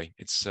them anyway,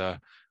 it's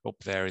up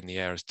there in the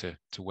air as to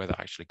where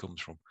that actually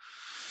comes from.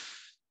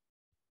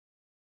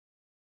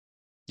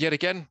 Yet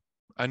again,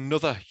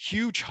 another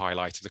huge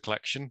highlight of the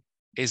collection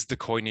is the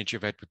coinage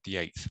of Edward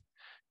VIII,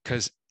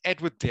 because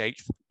Edward VIII,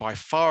 by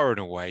far and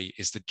away,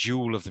 is the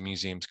jewel of the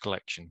museum's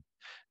collection.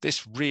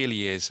 This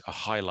really is a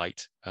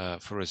highlight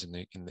for us in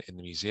the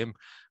museum,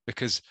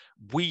 because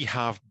we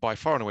have by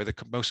far and away the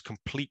most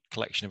complete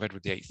collection of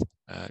Edward VIII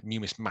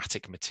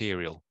numismatic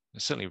material,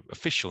 certainly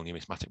official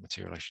numismatic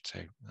material, I should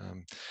say,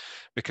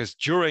 because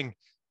during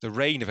the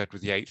reign of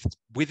Edward VIII,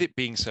 with it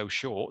being so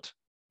short,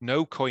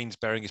 no coins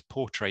bearing his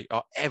portrait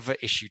are ever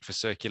issued for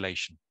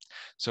circulation.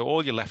 So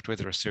all you're left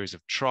with are a series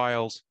of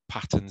trials,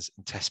 patterns,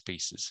 and test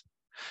pieces.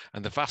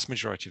 And the vast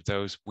majority of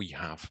those we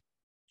have.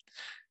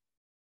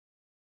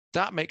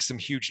 That makes them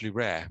hugely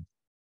rare,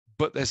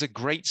 but there's a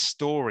great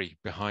story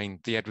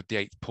behind the Edward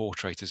VIII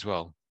portrait as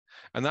well.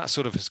 And that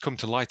sort of has come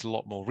to light a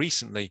lot more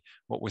recently,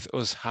 what with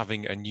us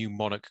having a new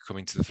monarch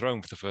coming to the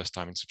throne for the first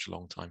time in such a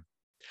long time.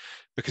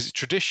 Because it's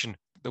tradition,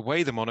 the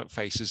way the monarch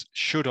faces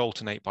should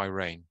alternate by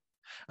reign.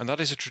 And that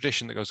is a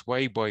tradition that goes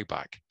way, way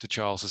back to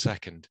Charles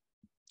II.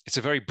 It's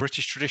a very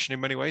British tradition in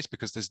many ways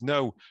because there's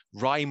no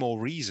rhyme or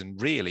reason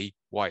really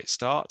why it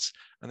starts,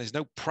 and there's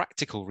no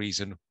practical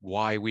reason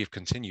why we've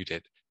continued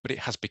it, but it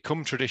has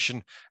become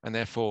tradition, and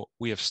therefore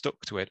we have stuck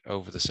to it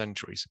over the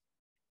centuries.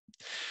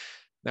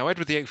 Now,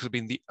 Edward VIII has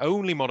been the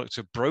only monarch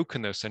to have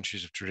broken those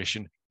centuries of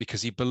tradition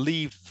because he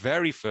believed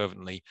very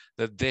fervently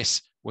that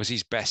this was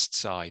his best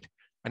side,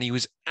 and he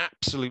was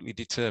absolutely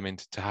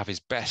determined to have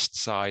his best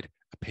side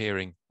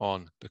appearing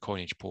on the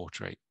coinage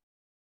portrait.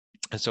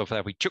 And so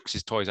therefore he chucks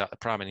his toys out the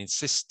pram and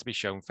insists to be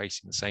shown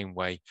facing the same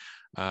way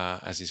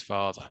as his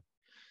father.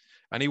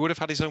 And he would have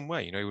had his own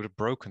way, he would have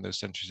broken those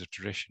centuries of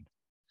tradition.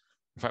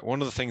 In fact,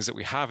 one of the things that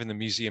we have in the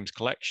museum's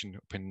collection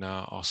up in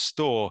our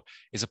store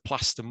is a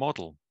plaster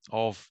model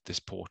of this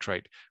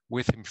portrait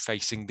with him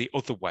facing the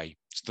other way.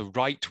 It's the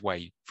right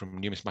way from a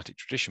numismatic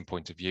tradition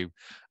point of view.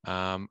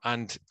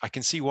 And I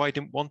can see why he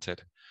didn't want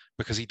it,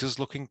 because he does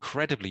look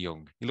incredibly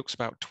young. He looks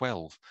about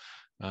 12.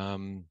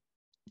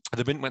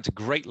 The Mint went to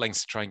great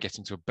lengths to try and get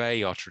him to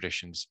obey our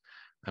traditions.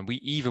 And we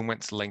even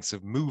went to the lengths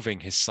of moving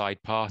his side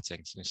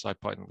partings. And his side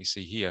parting that we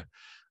see here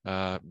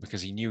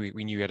because we knew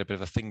he had a bit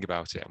of a thing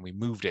about it, and we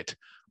moved it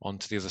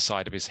onto the other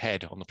side of his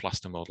head on the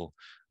plaster model,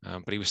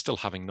 but he was still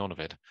having none of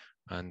it,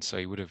 and so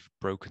he would have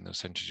broken those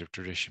centuries of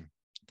tradition.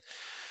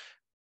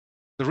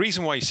 The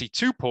reason why you see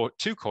two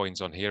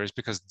coins on here is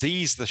because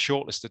these are the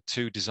shortlisted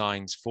two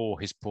designs for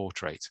his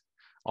portrait.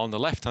 On the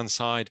left-hand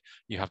side,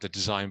 you have the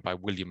design by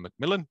William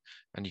Macmillan,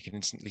 and you can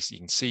instantly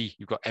see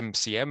you've got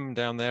MCM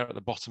down there at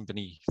the bottom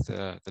beneath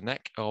the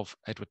neck of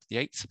Edward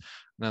VIII. And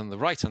then on the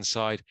right-hand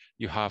side,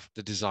 you have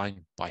the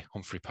design by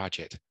Humphrey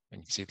Paget, and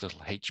you can see the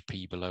little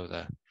HP below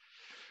there.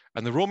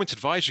 And the Royal Mint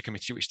Advisory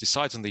Committee, which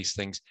decides on these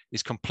things,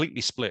 is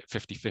completely split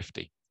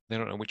 50-50. They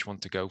don't know which one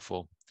to go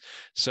for.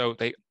 So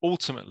they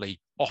ultimately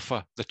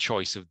offer the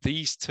choice of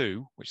these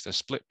two, which they're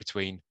split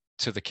between,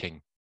 to the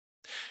king.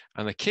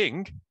 And the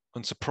king,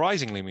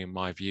 unsurprisingly, in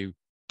my view,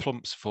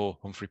 plumps for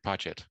Humphrey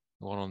Paget,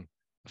 the one on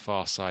the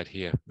far side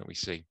here that we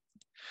see.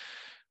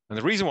 And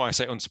the reason why I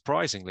say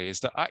unsurprisingly is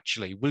that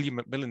actually William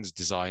Macmillan's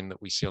design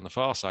that we see on the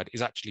far side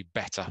is actually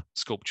better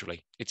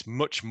sculpturally. It's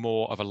much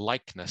more of a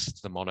likeness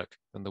to the monarch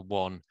than the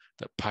one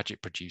that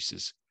Paget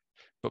produces.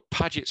 But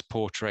Paget's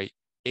portrait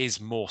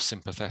is more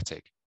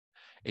sympathetic.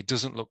 It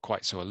doesn't look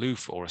quite so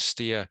aloof or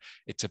austere.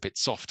 It's a bit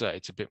softer.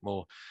 It's a bit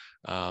more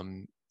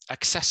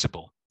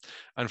accessible.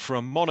 And for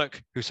a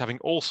monarch who's having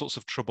all sorts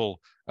of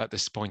trouble at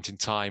this point in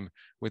time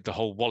with the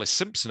whole Wallis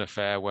Simpson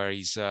affair, where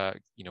he's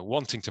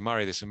wanting to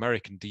marry this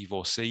American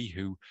divorcee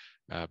who,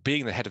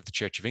 being the head of the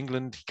Church of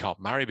England, he can't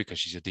marry because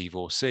she's a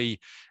divorcee.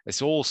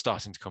 It's all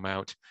starting to come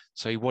out.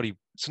 So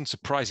it's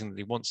unsurprising that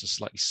he wants a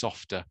slightly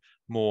softer,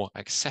 more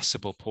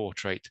accessible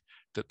portrait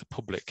that the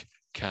public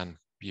can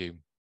view.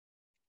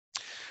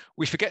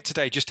 We forget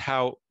today just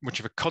how much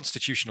of a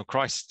constitutional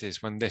crisis it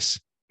is when the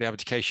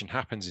abdication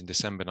happens in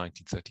December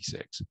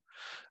 1936.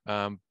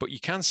 But you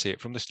can see it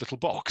from this little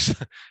box,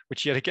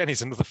 which yet again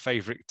is another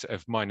favourite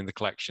of mine in the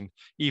collection,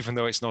 even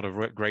though it's not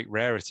a great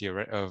rarity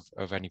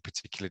of any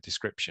particular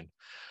description.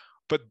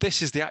 But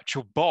this is the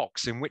actual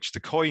box in which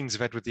the coins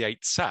of Edward VIII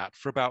sat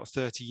for about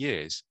 30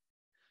 years.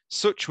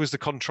 Such was the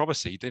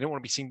controversy. They don't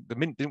want to be seen, the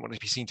mint didn't want to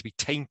be seen to be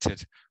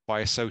tainted by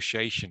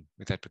association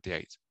with Edward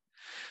VIII.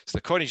 So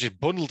the coinage is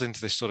bundled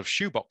into this sort of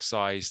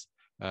shoebox-sized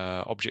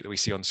object that we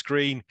see on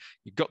screen.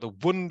 You've got the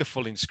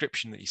wonderful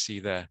inscription that you see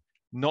there,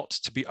 not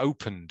to be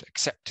opened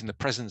except in the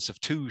presence of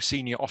two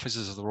senior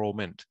officers of the Royal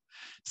Mint.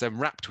 It's then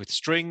wrapped with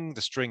string.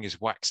 The string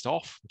is waxed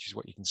off, which is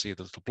what you can see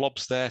the little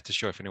blobs there to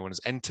show if anyone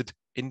has entered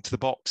into the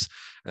box.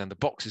 And then the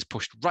box is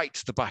pushed right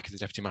to the back of the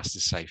Deputy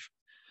Master's safe.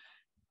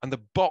 And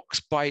the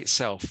box by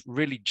itself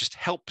really just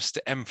helps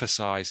to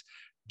emphasize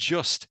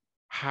just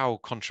how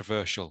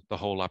controversial the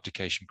whole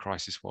abdication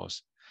crisis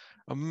was.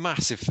 A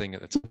massive thing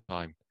at the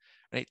time.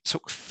 And it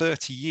took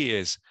 30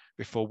 years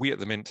before we at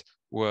the Mint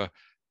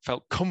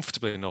felt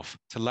comfortable enough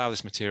to allow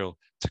this material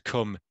to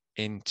come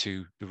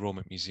into the Royal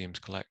Mint Museum's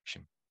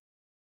collection.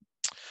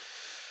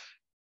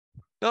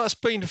 Now that's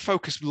been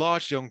focused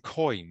largely on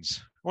coins.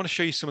 I want to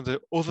show you some of the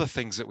other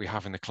things that we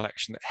have in the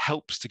collection that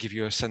helps to give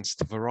you a sense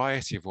of the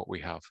variety of what we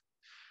have.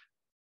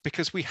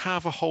 Because we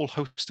have a whole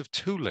host of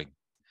tooling.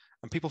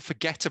 And people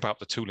forget about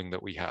the tooling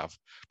that we have.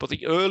 But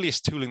the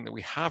earliest tooling that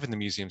we have in the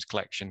museum's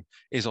collection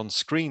is on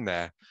screen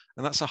there.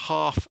 And that's a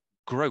half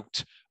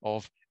groat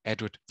of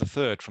Edward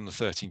III from the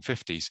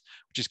 1350s,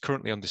 which is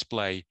currently on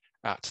display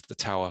at the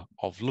Tower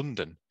of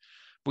London.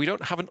 We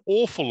don't have an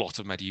awful lot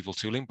of medieval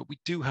tooling, but we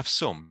do have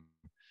some.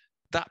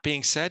 That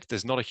being said,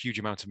 there's not a huge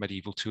amount of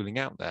medieval tooling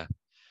out there.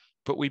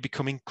 But we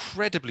become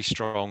incredibly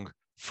strong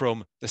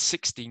from the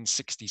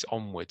 1660s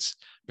onwards,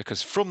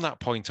 because from that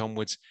point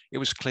onwards, it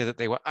was clear that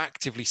they were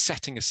actively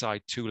setting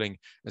aside tooling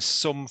as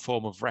some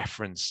form of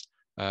reference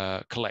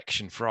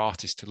collection for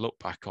artists to look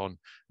back on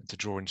and to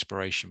draw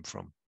inspiration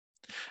from.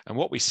 And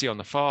what we see on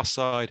the far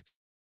side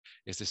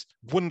is this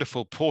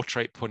wonderful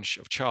portrait punch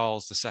of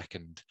Charles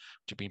II,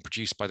 which had been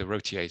produced by the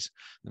Rotiers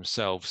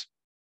themselves.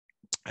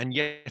 And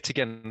yet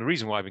again, the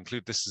reason why I've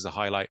included this as a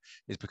highlight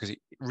is because it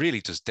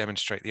really does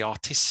demonstrate the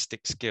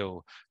artistic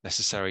skill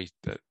necessary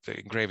that the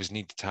engravers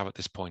needed to have at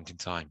this point in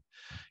time.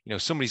 You know,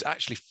 somebody's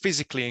actually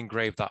physically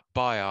engraved that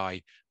by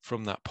eye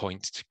from that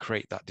point to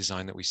create that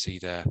design that we see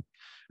there.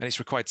 And it's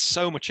required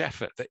so much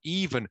effort that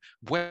even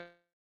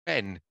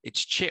when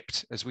it's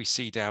chipped, as we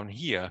see down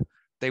here,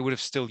 they would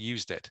have still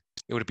used it.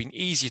 It would have been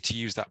easier to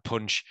use that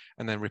punch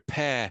and then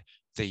repair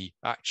the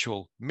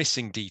actual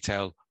missing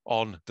detail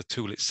on the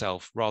tool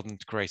itself rather than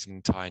to create an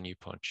entire new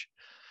punch.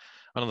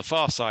 And on the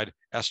far side,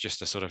 that's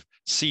just a sort of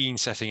scene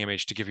setting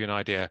image to give you an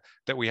idea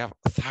that we have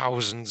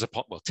thousands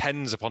upon, well,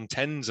 tens upon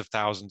tens of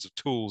thousands of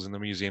tools in the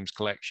museum's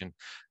collection,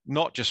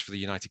 not just for the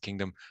United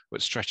Kingdom,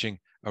 but stretching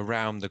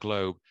around the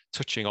globe,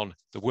 touching on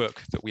the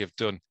work that we have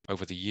done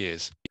over the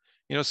years.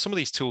 You know, some of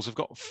these tools have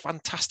got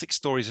fantastic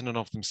stories in and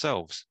of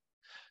themselves.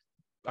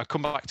 I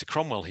come back to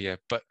Cromwell here,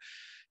 but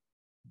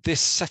this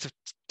set of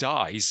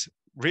dies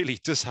really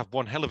does have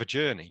one hell of a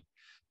journey.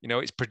 You know,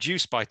 it's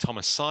produced by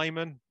Thomas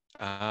Simon.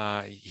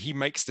 He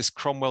makes this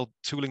Cromwell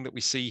tooling that we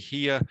see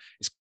here.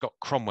 It's got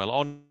Cromwell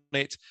on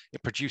it.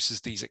 It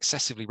produces these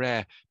excessively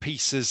rare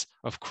pieces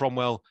of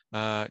Cromwell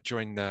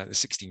during the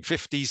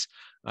 1650s.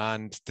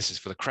 And this is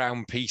for the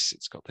crown piece.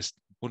 It's got this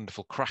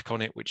wonderful crack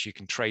on it, which you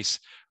can trace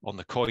on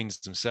the coins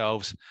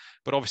themselves.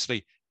 But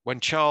obviously, when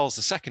Charles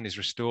II is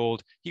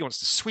restored, he wants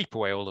to sweep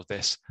away all of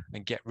this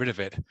and get rid of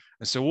it.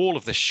 And so all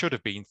of this should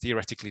have been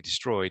theoretically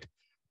destroyed.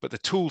 But the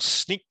tools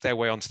sneaked their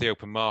way onto the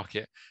open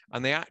market,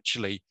 and they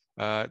actually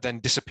then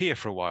disappear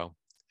for a while.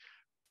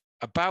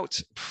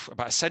 About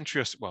a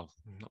century, or well,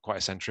 not quite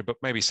a century, but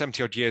maybe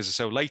 70 odd years or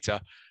so later,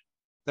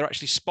 they're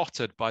actually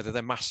spotted by the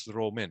then Master of the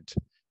Royal Mint,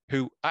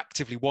 who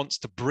actively wants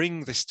to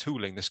bring this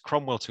tooling, this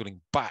Cromwell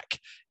tooling, back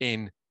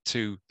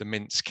into the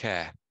Mint's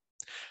care.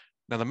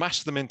 Now, the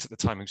Master of the Mint at the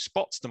time who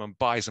spots them and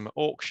buys them at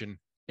auction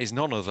is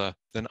none other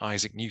than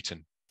Isaac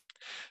Newton.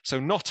 So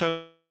not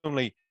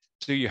only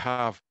do you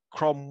have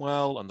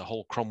Cromwell and the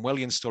whole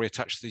Cromwellian story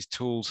attached to these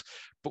tools,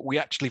 but we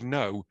actually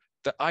know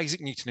that Isaac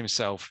Newton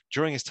himself,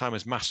 during his time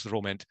as Master of the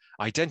Royal Mint,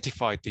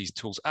 identified these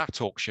tools at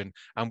auction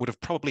and would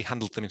have probably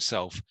handled them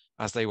himself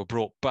as they were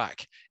brought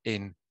back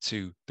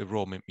into the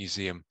Royal Mint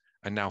Museum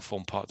and now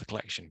form part of the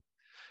collection.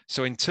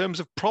 So in terms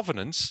of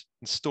provenance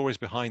and stories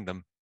behind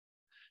them,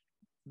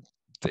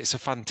 it's a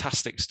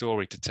fantastic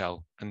story to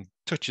tell and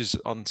touches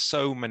on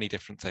so many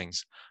different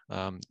things,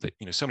 that,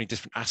 you know, so many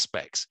different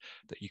aspects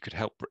that you could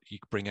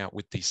bring out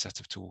with these set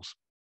of tools.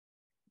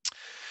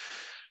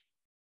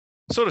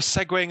 Sort of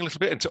segueing a little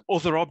bit into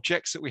other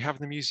objects that we have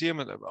in the museum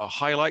and are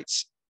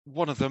highlights.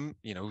 One of them,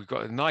 you know, we've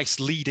got a nice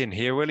lead in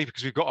here really,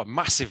 because we've got a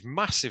massive,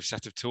 massive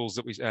set of tools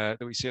that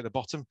we see at the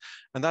bottom,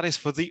 and that is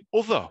for the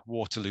other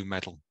Waterloo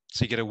medal.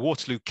 So you get a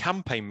Waterloo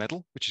campaign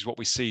medal, which is what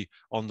we see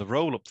on the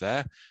roll up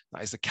there.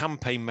 That is the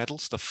campaign medal.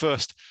 So the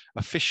first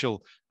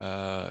official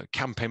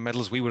campaign medal,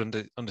 as we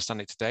would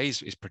understand it today,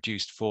 is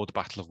produced for the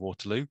Battle of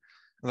Waterloo,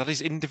 and that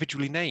is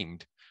individually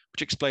named,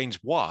 which explains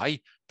why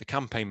the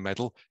campaign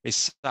medal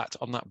is sat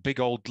on that big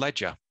old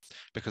ledger,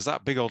 because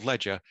that big old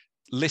ledger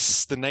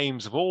lists the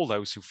names of all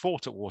those who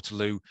fought at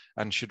Waterloo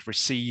and should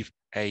receive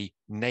a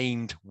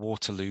named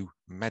Waterloo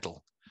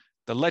medal.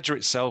 The ledger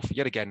itself,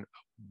 yet again,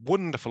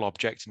 wonderful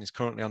object, and is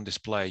currently on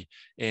display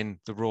in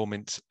the Royal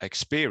Mint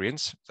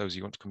Experience, those of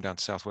you who want to come down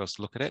to South Wales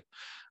to look at it.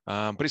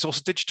 But it's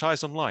also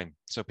digitized online,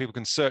 so people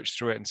can search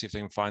through it and see if they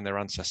can find their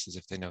ancestors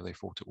if they know they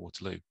fought at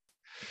Waterloo.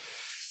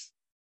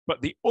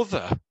 But the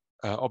other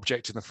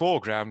object in the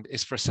foreground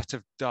is for a set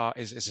of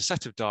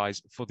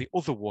dies for the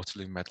other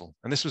Waterloo medal,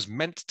 and this was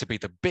meant to be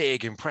the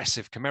big,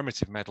 impressive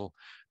commemorative medal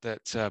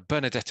that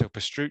Bernardetto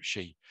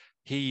Pastrucci,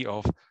 he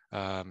of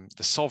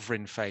the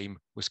Sovereign fame,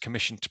 was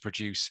commissioned to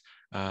produce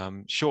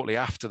shortly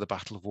after the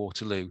Battle of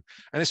Waterloo.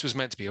 And this was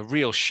meant to be a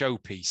real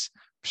showpiece,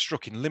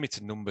 struck in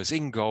limited numbers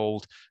in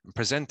gold and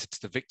presented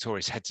to the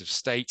victorious heads of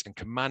state and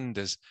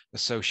commanders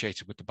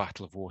associated with the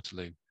Battle of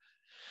Waterloo.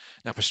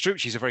 Now,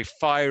 Pastrucci is a very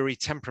fiery,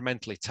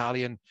 temperamental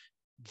Italian,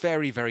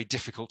 very, very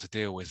difficult to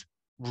deal with,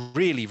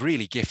 really,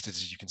 really gifted,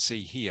 as you can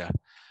see here,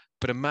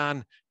 but a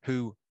man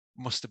who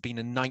must have been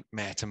a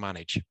nightmare to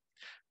manage,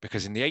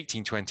 because in the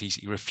 1820s,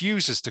 he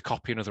refuses to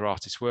copy another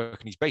artist's work,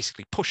 and he's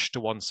basically pushed to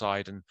one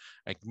side and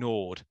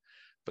ignored.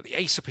 But the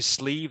ace up his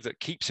sleeve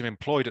that keeps him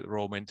employed at the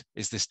Royal Mint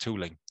is this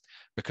tooling,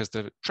 because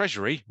the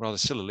Treasury, rather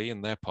sillily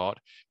in their part,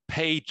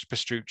 paid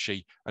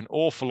Pastrucci an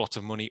awful lot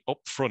of money up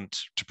front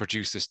to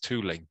produce this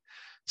tooling.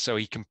 So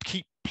he can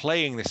keep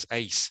playing this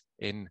ace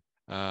in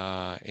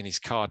his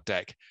card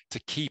deck to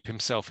keep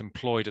himself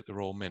employed at the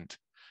Royal Mint,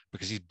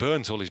 because he's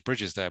burnt all his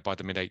bridges there by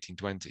the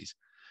mid-1820s.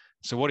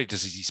 So what he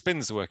does is he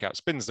spins the work out,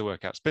 spins the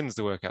work out, spins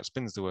the work out,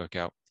 spins the work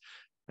out,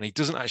 and he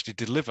doesn't actually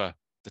deliver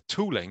the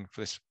tooling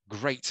for this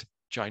great,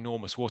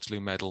 ginormous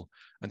Waterloo medal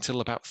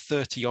until about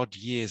 30 odd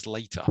years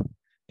later,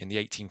 in the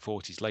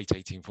 1840s, late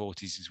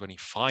 1840s, is when he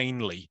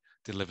finally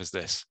delivers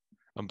this.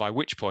 And by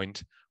which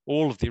point,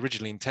 all of the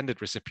originally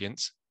intended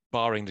recipients,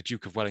 barring the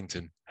Duke of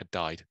Wellington, had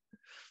died.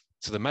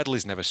 So the medal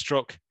is never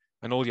struck,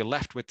 and all you're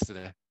left with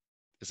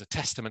as a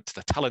testament to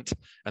the talent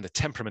and the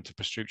temperament of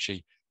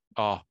Pastrucci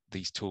are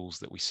these tools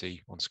that we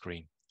see on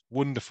screen.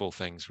 Wonderful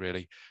things,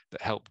 really,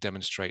 that help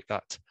demonstrate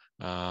that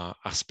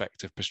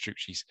aspect of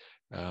Pastrucci's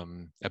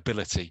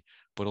ability,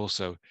 but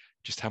also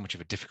just how much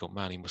of a difficult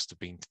man he must have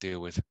been to deal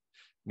with.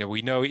 You know,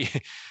 we know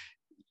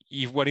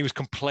when he was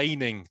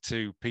complaining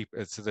to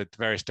people, to the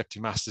various deputy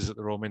masters at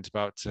the Royal Mint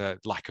about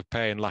lack of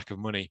pay and lack of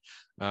money,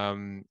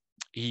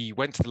 he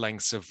went to the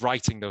lengths of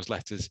writing those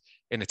letters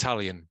in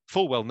Italian,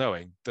 full well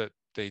knowing that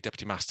the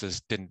deputy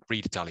masters didn't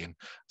read Italian.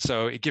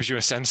 So it gives you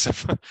a sense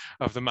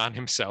of the man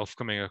himself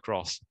coming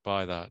across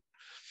by that.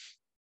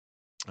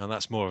 And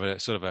that's more of a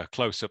sort of a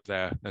close up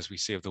there, as we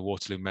see, of the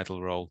Waterloo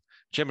medal roll.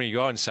 Generally,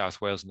 you are in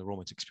South Wales in the Royal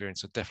Mint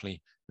Experience, so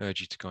definitely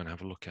urge you to go and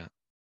have a look at.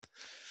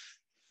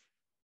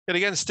 Yet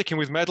again, sticking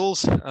with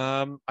medals,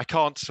 I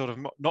can't sort of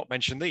not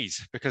mention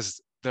these, because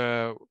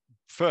the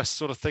first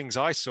sort of things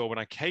I saw when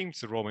I came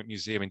to the Royal Mint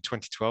Museum in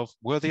 2012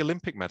 were the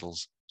Olympic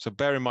medals. So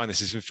bear in mind,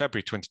 this is in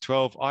February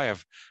 2012. I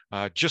have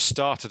just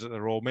started at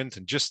the Royal Mint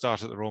and just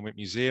started at the Royal Mint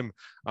Museum.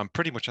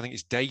 Pretty much, I think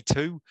it's day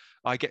 2.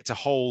 I get to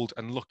hold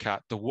and look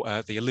at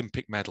the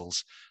Olympic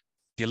medals.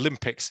 The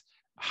Olympics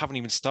haven't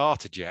even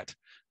started yet.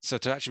 So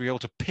to actually be able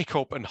to pick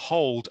up and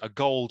hold a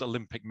gold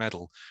Olympic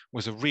medal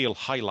was a real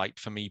highlight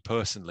for me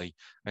personally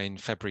in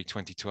February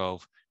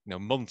 2012,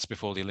 months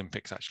before the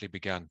Olympics actually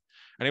began.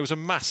 And it was a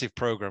massive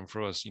program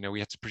for us. We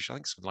had to produce, I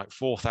think, something like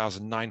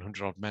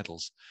 4,900 odd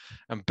medals.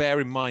 And bear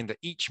in mind that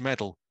each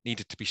medal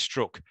needed to be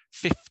struck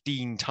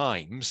 15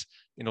 times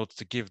in order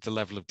to give the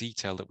level of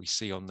detail that we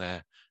see on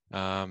there.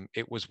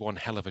 It was one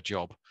hell of a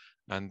job.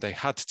 And they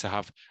had to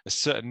have a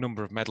certain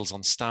number of medals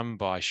on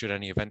standby should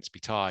any events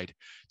be tied.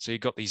 So you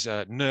got these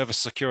nervous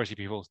security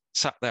people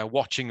sat there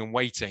watching and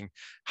waiting,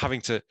 having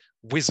to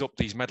whiz up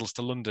these medals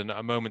to London at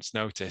a moment's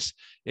notice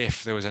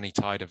if there was any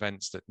tied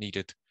events that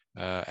needed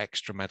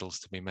extra medals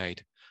to be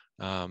made.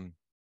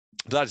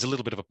 That is a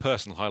little bit of a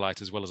personal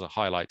highlight as well as a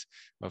highlight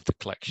of the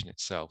collection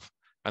itself.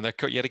 And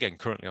they're yet again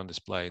currently on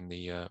display in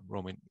the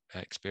Royal Mint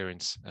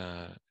Experience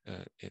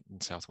in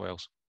South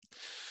Wales.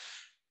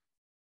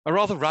 A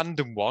rather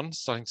random one,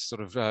 starting to sort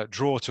of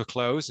draw to a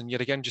close, and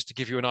yet again, just to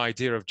give you an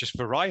idea of just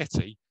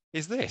variety,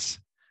 is this.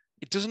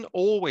 It doesn't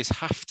always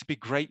have to be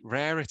great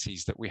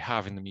rarities that we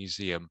have in the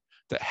museum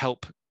that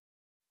help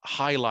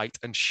highlight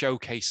and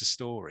showcase a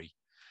story.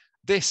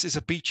 This is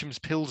a Beecham's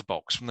Pills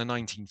box from the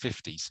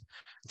 1950s.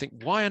 I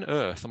think, why on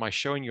earth am I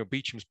showing you a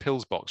Beecham's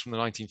Pills box from the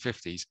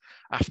 1950s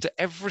after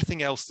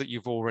everything else that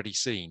you've already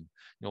seen?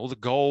 All the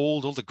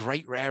gold, all the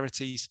great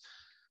rarities.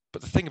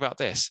 But the thing about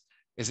this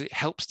is it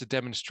helps to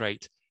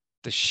demonstrate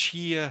the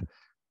sheer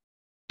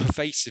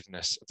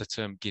pervasiveness of the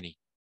term guinea.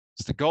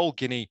 So the gold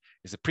guinea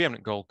is the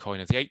preeminent gold coin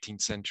of the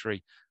 18th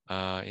century,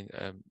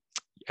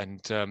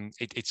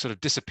 it sort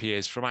of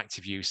disappears from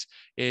active use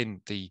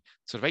in the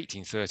sort of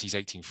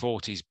 1830s,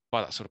 1840s. By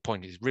that sort of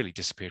point, it's really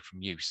disappeared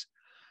from use.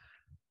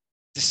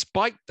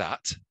 Despite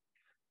that,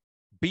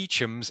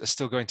 Beecham's are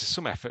still going to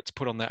some effort to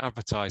put on their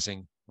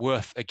advertising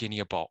worth a guinea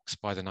a box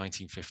by the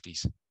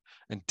 1950s,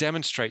 and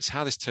demonstrates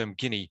how this term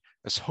guinea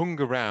has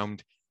hung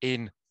around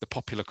in the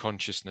popular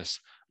consciousness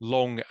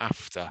long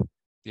after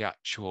the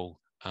actual,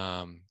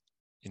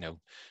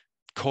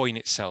 coin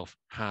itself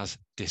has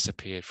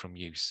disappeared from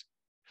use.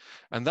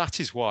 And that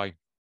is why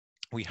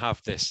we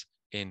have this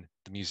in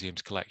the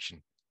museum's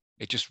collection.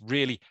 It just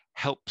really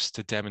helps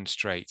to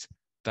demonstrate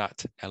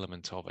that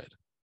element of it.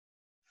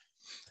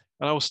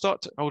 And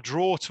I'll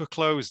draw to a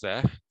close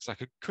there, because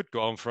I could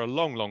go on for a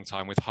long, long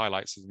time with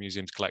highlights of the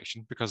museum's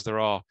collection, because there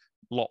are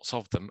lots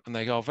of them, and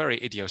they are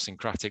very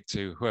idiosyncratic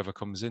to whoever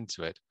comes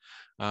into it.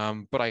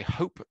 But I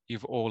hope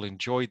you've all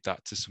enjoyed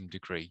that to some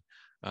degree.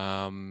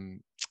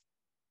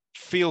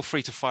 Feel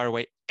free to fire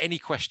away any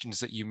questions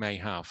that you may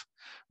have,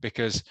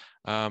 because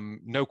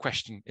no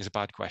question is a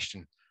bad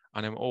question.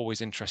 And I'm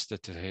always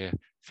interested to hear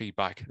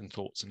feedback and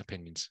thoughts and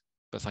opinions.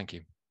 But thank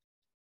you.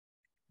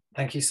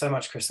 Thank you so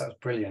much, Chris. That was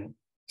brilliant.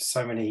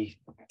 So many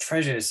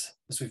treasures,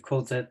 as we've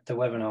called the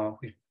webinar.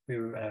 We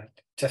were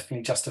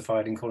definitely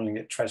justified in calling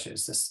it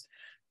treasures. There's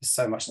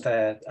so much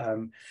there.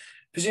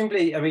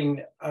 Presumably, I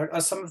mean,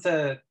 are some of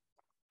the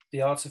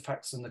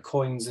artifacts and the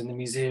coins in the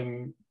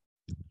museum,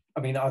 I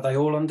mean, are they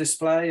all on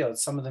display, or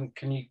some of them,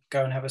 can you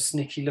go and have a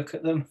sneaky look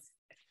at them?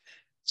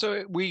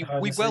 So we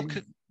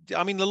welcome,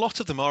 I mean, a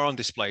lot of them are on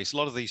display. So a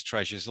lot of these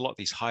treasures, a lot of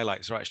these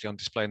highlights are actually on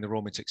display in the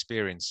Royal Mint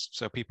Experience.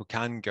 So people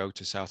can go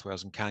to South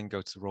Wales and can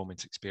go to the Royal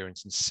Mint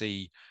Experience and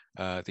see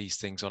these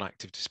things on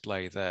active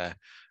display there.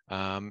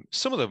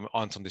 Some of them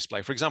aren't on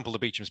display. For example, the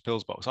Beecham's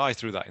Pills box, I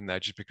threw that in there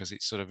just because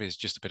it sort of is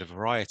just a bit of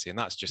variety, and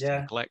that's just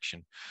in the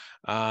collection.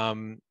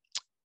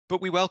 But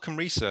we welcome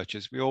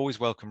researchers. We always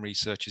welcome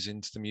researchers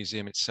into the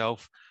museum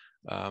itself.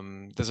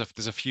 There's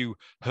a few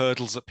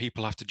hurdles that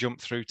people have to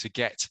jump through to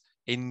get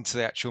into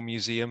the actual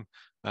museum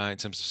in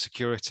terms of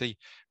security.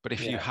 But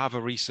if you have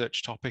a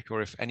research topic,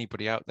 or if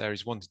anybody out there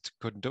is wanting to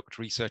conduct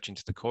research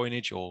into the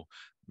coinage or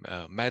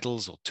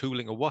medals or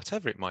tooling or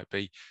whatever it might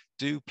be,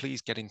 do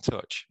please get in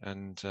touch,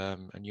 and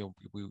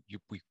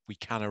we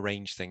can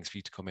arrange things for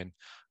you to come in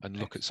and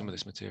look at some of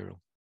this material.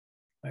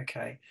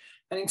 Okay.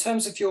 And in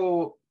terms of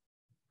your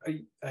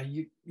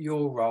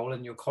role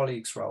and your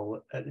colleagues'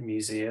 role at the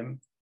museum,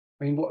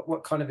 I mean,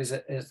 what kind of is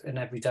an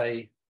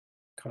everyday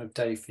kind of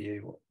day for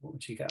you? What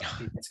would you be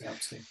getting up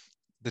to?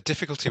 The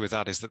difficulty with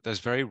that is that there's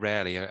very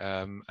rarely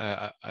a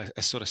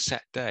sort of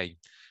set day.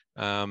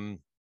 My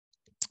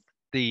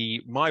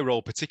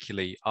role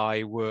particularly,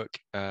 I work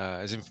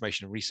as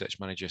information and research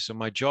manager. So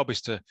my job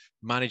is to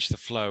manage the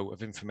flow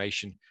of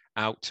information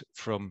out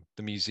from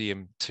the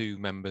museum to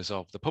members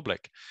of the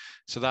public.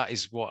 So that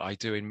is what I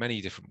do in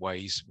many different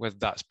ways, whether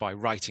that's by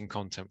writing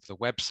content for the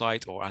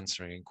website, or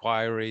answering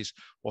inquiries,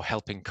 or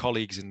helping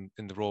colleagues in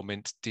the Royal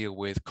Mint deal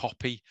with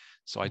copy.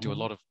 So I do a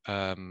lot of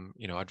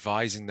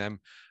advising them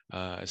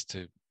as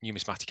to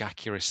numismatic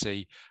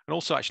accuracy, and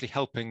also actually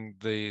helping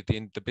the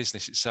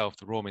business itself,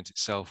 the Royal Mint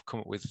itself, come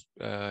up with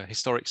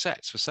historic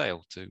sets for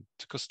sale to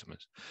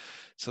customers.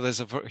 So there's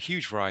a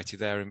huge variety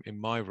there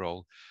in my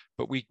role.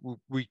 But we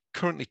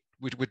currently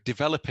we're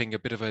developing a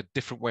bit of a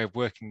different way of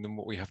working than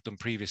what we have done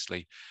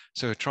previously.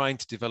 So we're trying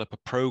to develop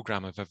a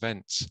program of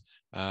events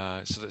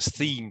so that's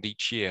themed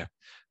each year.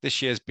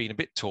 This year's been a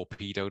bit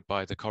torpedoed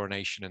by the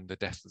coronation and the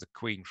death of the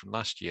Queen from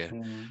last year.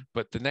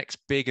 But the next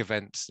big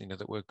event,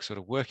 that we're sort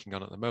of working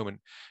on at the moment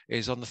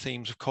is on the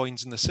themes of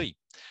coins in the sea.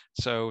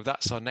 So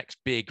that's our next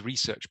big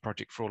research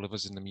project for all of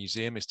us in the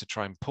museum, is to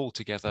try and pull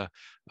together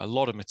a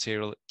lot of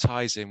material that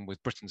ties in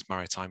with Britain's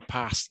maritime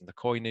past and the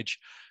coinage.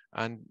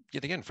 And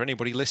yet again, for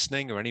anybody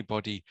listening or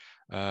anybody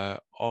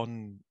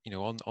on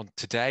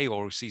today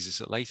or who sees this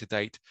at a later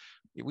date,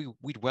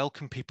 we'd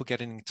welcome people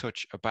getting in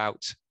touch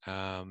about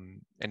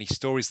any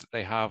stories that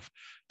they have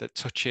that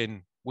touch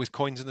in with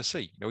coins in the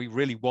sea. We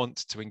really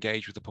want to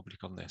engage with the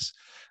public on this.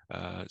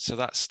 So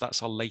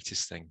that's our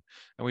latest thing.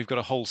 And we've got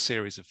a whole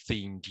series of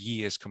themed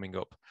years coming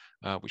up,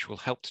 which will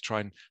help to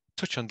try and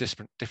touch on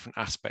different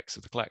aspects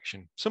of the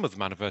collection. Some of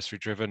them anniversary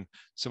driven,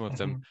 some of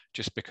them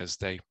just because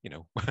they,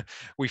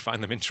 we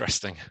find them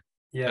interesting.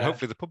 Yeah. And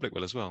hopefully the public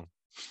will as well.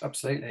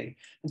 Absolutely.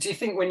 And do you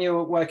think when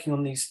you're working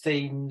on these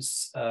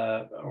themes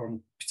or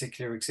on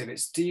particular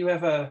exhibits, do you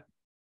ever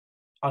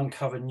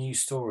uncover new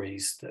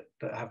stories that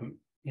haven't,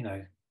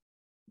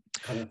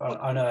 kind of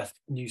unearthed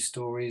new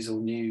stories or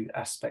new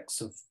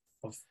aspects of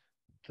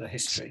the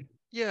history?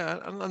 Yeah,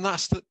 and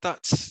that's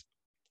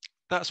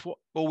what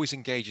always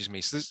engages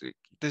me. So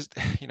there's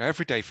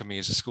every day for me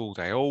is a school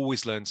day. I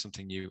always learn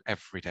something new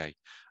every day.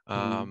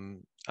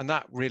 And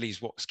that really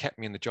is what's kept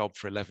me in the job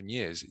for 11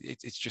 years.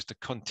 It's just a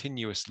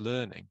continuous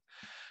learning.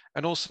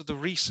 And also the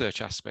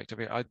research aspect of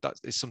it, that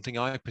is something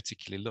I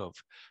particularly love.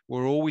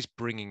 We're always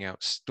bringing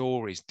out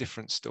stories,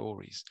 different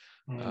stories.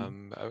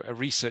 A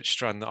research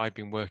strand that I've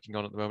been working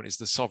on at the moment is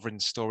the sovereign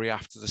story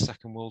after the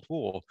Second World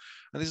War.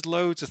 And there's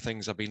loads of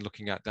things I've been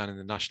looking at down in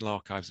the National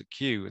Archives at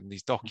Kew, and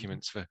these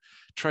documents for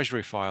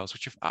Treasury files,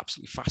 which are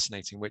absolutely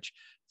fascinating, which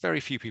very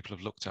few people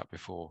have looked at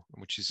before,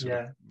 and which is sort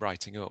of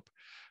writing up.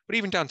 But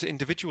even down to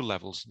individual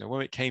levels,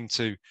 when it came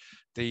to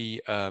the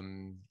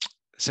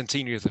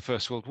centenary of the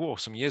First World War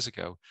some years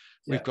ago,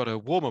 we've got a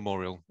war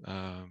memorial,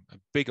 a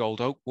big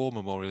old oak war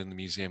memorial in the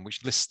museum,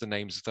 which lists the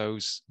names of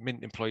those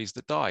Mint employees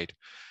that died.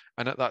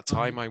 And at that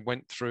time, I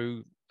went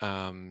through,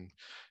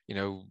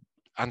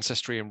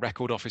 ancestry and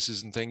record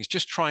offices and things,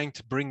 just trying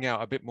to bring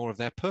out a bit more of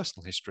their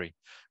personal history.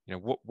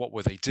 What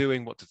were they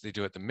doing? What did they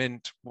do at the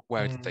Mint?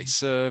 Where did they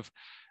serve?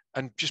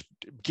 And just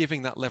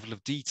giving that level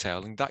of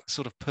detail and that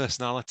sort of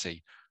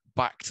personality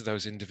back to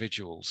those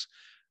individuals,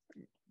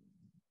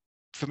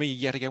 for me,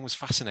 yet again, was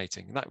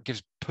fascinating. And that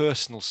gives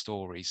personal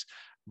stories,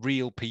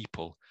 real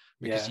people,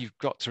 because you've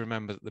got to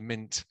remember that the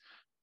Mint,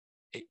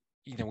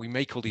 we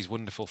make all these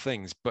wonderful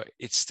things, but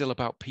it's still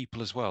about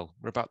people as well.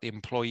 We're about the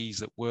employees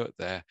that work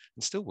there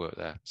and still work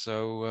there.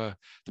 So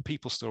the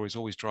people stories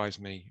always drives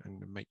me,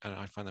 and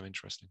I find them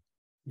interesting.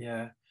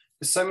 Yeah,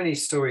 there's so many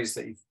stories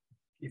that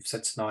you've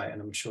said tonight,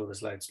 and I'm sure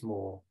there's loads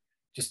more,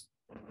 just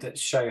that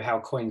show how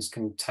coins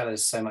can tell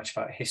us so much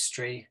about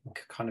history and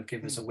can kind of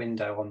give us a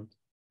window on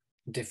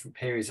different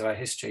periods of our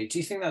history. Do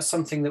you think that's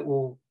something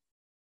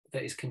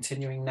that is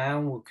continuing now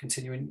and will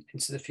continue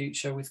into the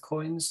future with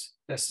coins?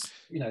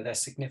 Their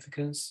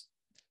significance?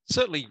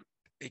 Certainly,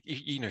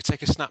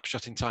 take a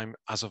snapshot in time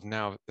as of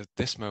now, at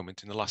this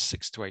moment, in the last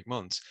 6 to 8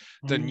 months,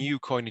 the new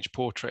coinage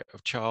portrait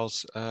of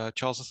Charles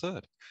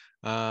III.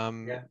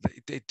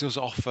 It does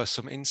offer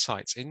some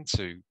insights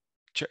into,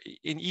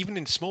 even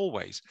in small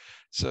ways.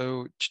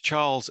 So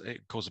Charles,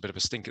 it caused a bit of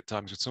a stink at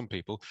times with some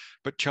people,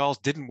 but Charles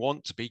didn't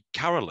want to be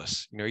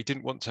Carolus. He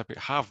didn't want to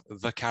have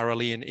the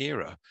Carolean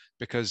era,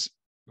 because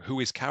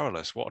who is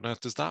Carolus? What on earth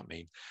does that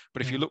mean?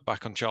 But if you look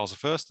back on Charles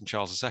I and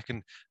Charles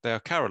II, they are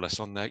Carolus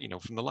on their,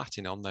 from the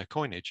Latin on their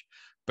coinage.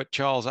 But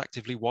Charles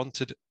actively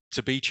wanted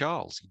to be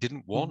Charles. He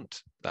didn't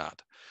want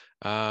that,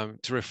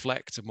 to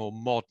reflect a more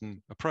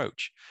modern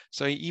approach.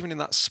 So even in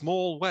that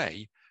small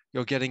way,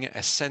 you're getting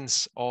a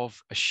sense of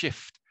a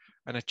shift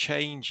and a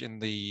change in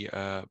the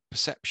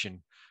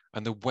perception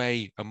and the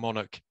way a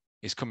monarch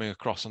is coming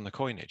across on the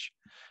coinage.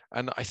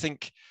 And I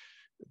think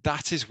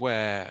that is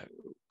where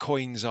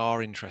coins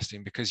are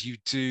interesting, because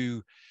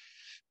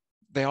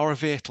they are a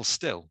vehicle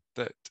still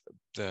that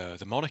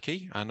the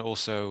monarchy and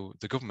also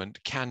the government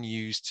can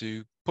use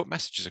to put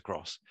messages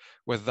across,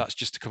 whether that's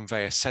just to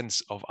convey a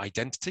sense of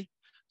identity.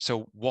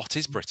 So what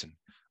is Britain?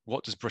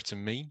 What does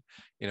Britain mean?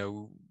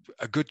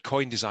 A good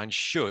coin design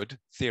should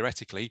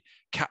theoretically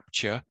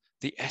capture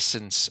the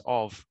essence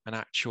of an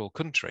actual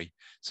country.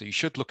 So you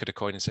should look at a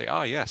coin and say,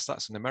 yes,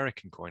 that's an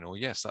American coin, or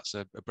yes, that's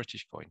a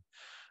British coin.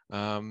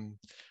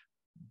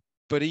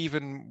 But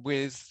even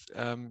with,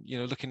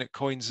 looking at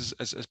coins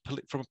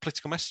from a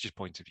political messages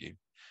point of view,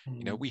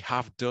 we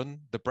have done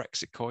the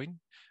Brexit coin.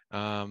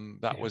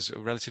 That was a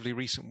relatively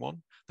recent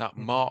one. That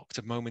marked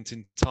a moment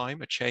in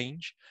time, a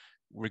change.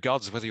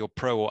 Regardless of whether you're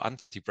pro or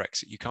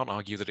anti-Brexit, you can't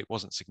argue that it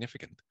wasn't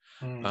significant.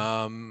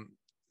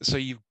 So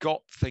you've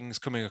got things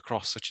coming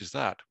across such as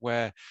that,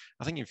 where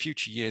I think in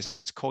future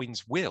years,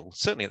 coins will,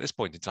 certainly at this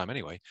point in time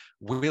anyway,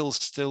 will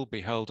still be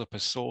held up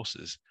as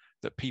sources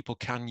that people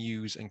can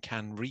use and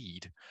can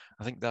read.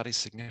 I think that is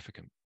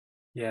significant.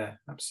 Yeah,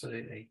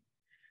 absolutely.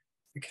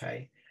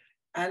 Okay.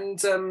 And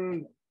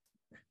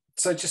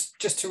so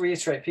just to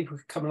reiterate, people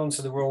could come along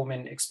to the Royal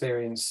Mint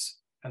experience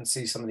and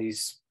see some of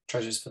these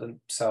treasures for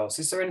themselves.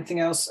 Is there anything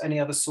else, any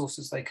other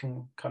sources they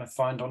can kind of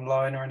find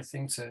online or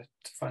anything to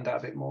find out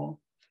a bit more?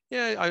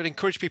 Yeah, I would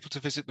encourage people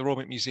to visit the Royal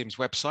Mint Museum's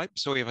website.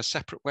 So we have a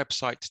separate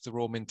website to the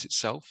Royal Mint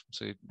itself.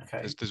 So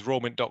Okay. there's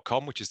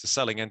royalmint.com, which is the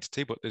selling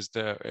entity, but there's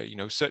the,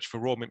 search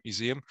for Royal Mint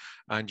Museum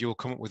and you'll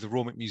come up with the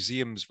Royal Mint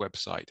Museum's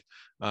website,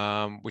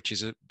 which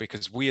is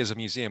because we as a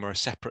museum are a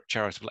separate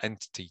charitable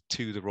entity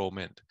to the Royal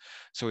Mint.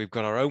 So we've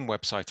got our own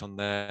website on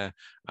there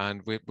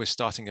and we're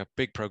starting a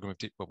big program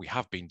of, we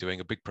have been doing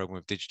a big program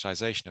of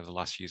digitization over the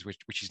last few years,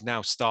 which is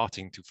now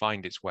starting to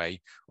find its way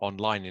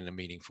online in a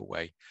meaningful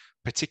way,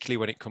 particularly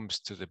when it comes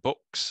to the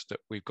books that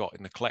we've got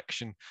in the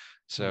collection.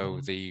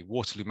 So the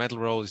Waterloo Medal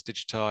Roll is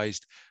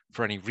digitized.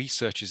 For any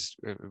researchers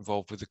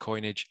involved with the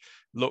coinage,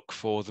 look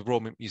for the Royal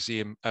Mint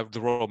Museum,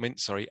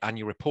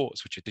 annual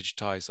reports, which are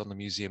digitized on the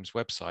museum's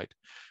website.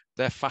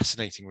 They're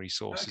fascinating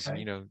resources,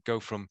 Okay. and go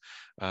from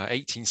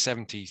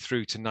 1870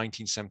 through to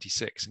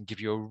 1976 and give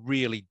you a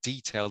really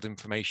detailed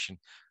information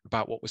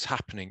about what was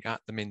happening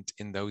at the Mint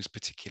in those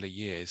particular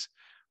years.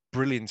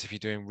 Brilliant if you're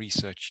doing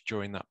research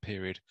during that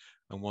period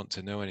and want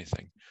to know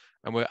anything.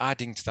 And we're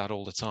adding to that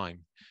all the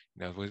time.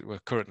 We're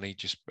currently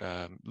just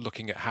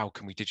looking at how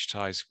can we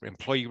digitize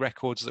employee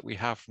records that we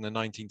have from the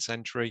 19th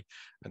century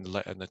and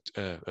the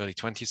early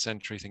 20th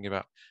century, thinking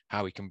about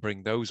how we can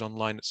bring those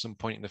online at some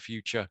point in the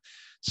future.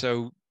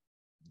 So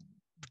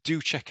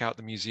do check out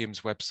the museum's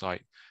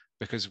website,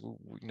 because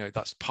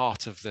that's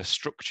part of the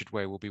structured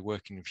way we'll be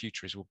working in the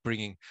future, is we're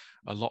bringing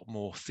a lot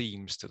more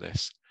themes to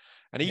this.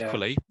 And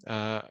equally,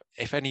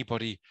 if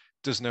anybody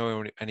does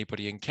know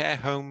anybody in care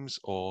homes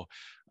or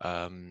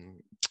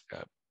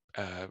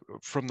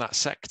from that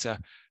sector,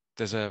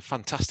 there's a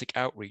fantastic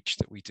outreach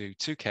that we do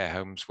to care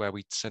homes where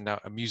we send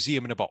out a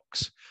museum in a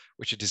box,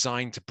 which are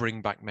designed to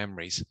bring back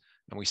memories.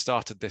 And we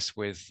started this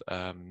with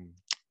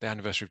the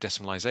anniversary of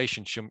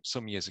decimalization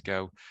some years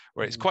ago,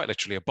 where it's quite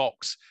literally a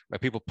box where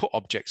people put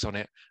objects on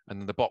it, and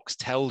then the box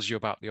tells you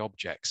about the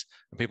objects,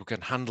 and people can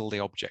handle the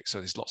objects. So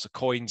there's lots of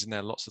coins in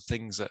there, lots of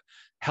things that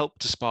help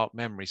to spark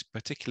memories,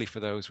 particularly for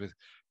those with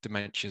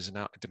dementia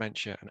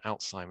and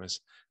Alzheimer's.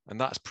 And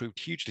that's proved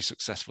hugely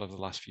successful over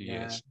the last few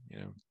years.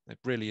 It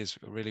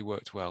really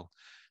worked well.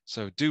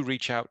 So do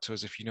reach out to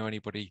us if you know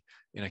anybody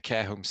in a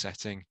care home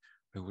setting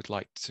who would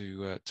like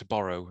to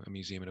borrow a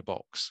museum in a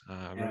box,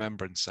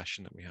 remembrance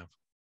session that we have.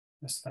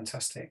 That's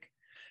fantastic.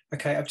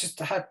 Okay, I've just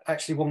had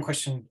actually one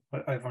question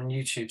over on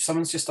YouTube.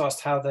 Someone's just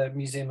asked how the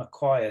museum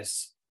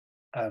acquires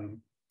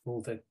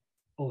all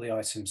the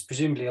items.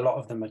 Presumably, a lot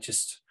of them are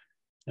just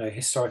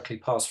historically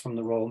passed from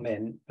the Royal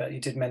Mint, but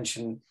you did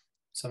mention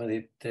some of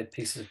the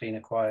pieces have been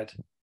acquired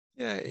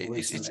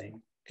recently.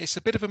 It's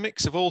a bit of a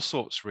mix of all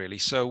sorts, really.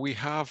 So we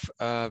have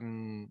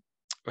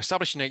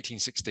established in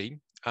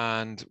 1816.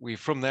 And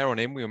from there on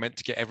in, we were meant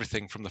to get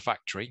everything from the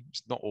factory.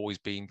 It's not always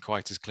been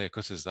quite as clear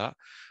cut as that.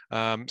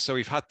 So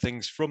we've had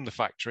things from the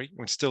factory,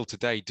 and still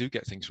today do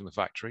get things from the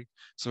factory.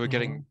 So we're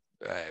getting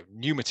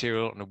new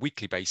material on a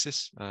weekly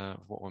basis of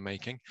what we're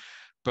making.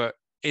 But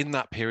in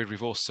that period,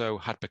 we've also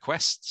had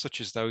bequests, such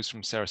as those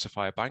from Sarah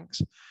Sophia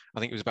Banks. I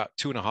think it was about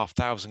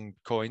 2,500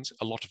 coins,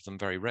 a lot of them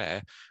very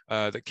rare,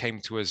 that came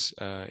to us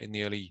in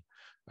the early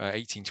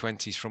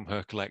 1820s from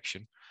her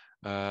collection.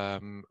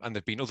 And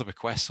there've been other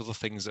bequests, other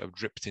things that have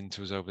dripped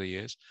into us over the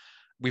years.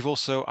 We've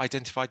also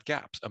identified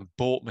gaps and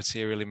bought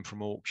material in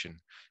from auction.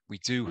 We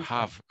do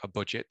have a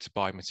budget to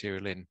buy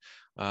material in.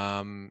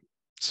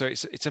 So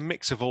it's a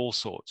mix of all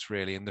sorts,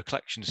 really, and the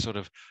collection is sort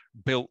of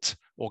built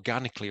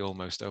organically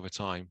almost over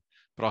time.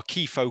 But our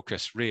key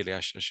focus, really, I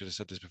should have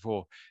said this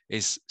before,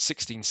 is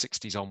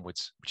 1660s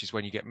onwards, which is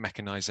when you get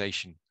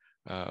mechanization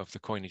of the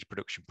coinage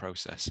production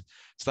process.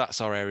 So that's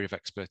our area of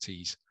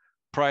expertise.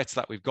 Prior to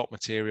that, we've got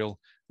material,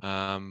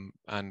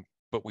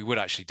 but we would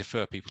actually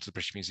defer people to the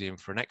British Museum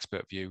for an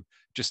expert view,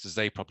 just as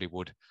they probably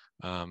would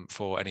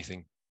for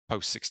anything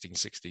post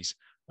 1660s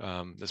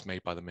that's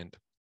made by the Mint.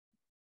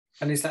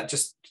 And is that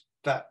just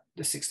that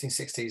the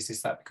 1660s?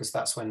 Is that because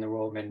that's when the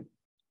Royal Mint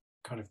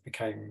kind of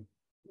became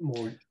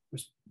more,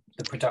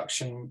 the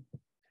production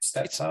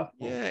stepped up?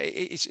 Or? Yeah,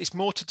 it's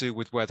more to do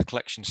with where the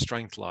collection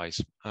strength lies.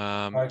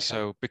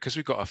 So because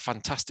we've got a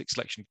fantastic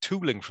selection of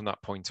tooling from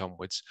that point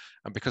onwards,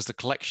 and because the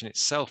collection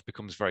itself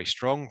becomes very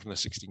strong from the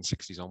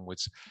 1660s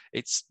onwards,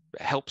 it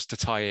helps to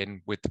tie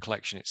in with the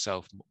collection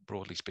itself,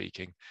 broadly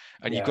speaking.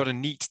 And you've got a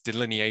neat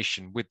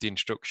delineation with the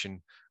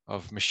introduction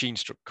of machine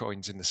struck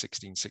coins in the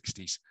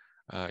 1660s.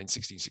 In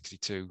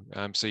 1662,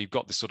 so you've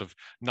got this sort of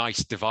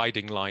nice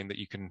dividing line that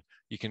you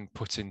can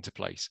put into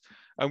place.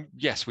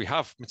 Yes, we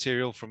have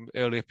material from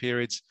earlier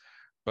periods,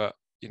 but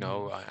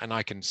and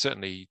I can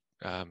certainly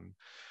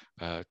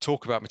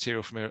talk about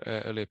material from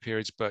earlier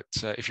periods. But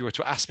if you were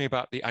to ask me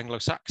about the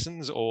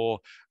Anglo-Saxons or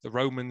the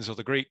Romans or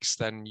the Greeks,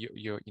 then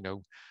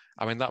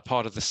I'm in that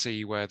part of the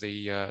sea where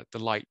the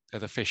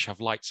fish have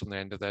lights on the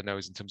end of their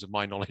nose in terms of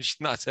my knowledge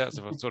in that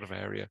sort of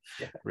area,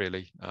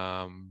 really.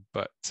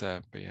 But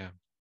yeah.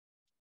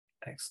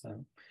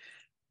 Excellent.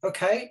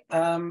 Okay,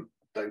 don't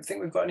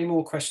think we've got any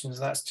more questions.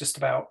 That's just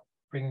about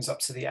brings up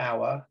to the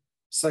hour.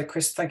 So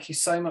Chris, thank you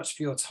so much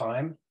for your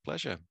time.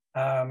 Pleasure.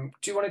 Do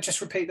you want to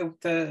just repeat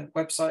the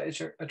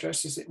website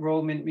address? Is it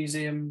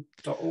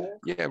royalmintmuseum.org?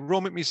 Yeah,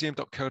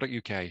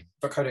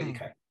 royalmintmuseum.co.uk.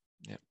 .co.uk.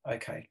 Yeah.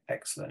 Okay,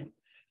 excellent.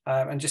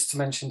 And just to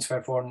mention to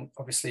everyone,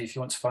 obviously, if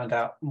you want to find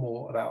out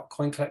more about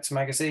Coin Collector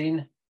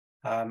Magazine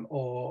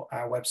or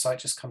our website,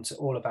 just come to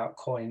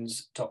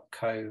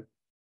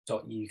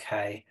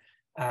allaboutcoins.co.uk.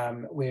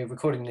 We're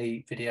recording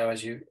the video,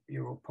 as you're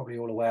probably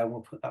all aware, and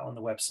we'll put that on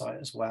the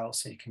website as well,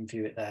 so you can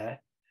view it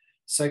there.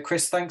 So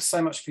Chris, thanks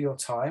so much for your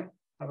time.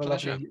 Have a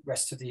Pleasure. lovely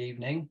rest of the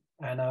evening,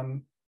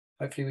 and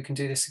hopefully we can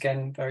do this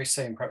again very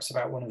soon, perhaps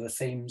about one of the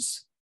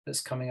themes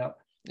that's coming up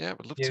Yeah,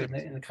 would love here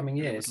to. in the coming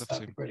Really years. would love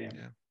That'd to. be brilliant.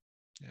 Yeah.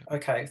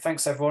 Okay,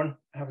 thanks everyone.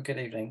 Have a good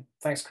evening.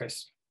 Thanks,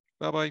 Chris.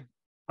 Bye-bye.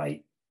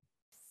 Bye.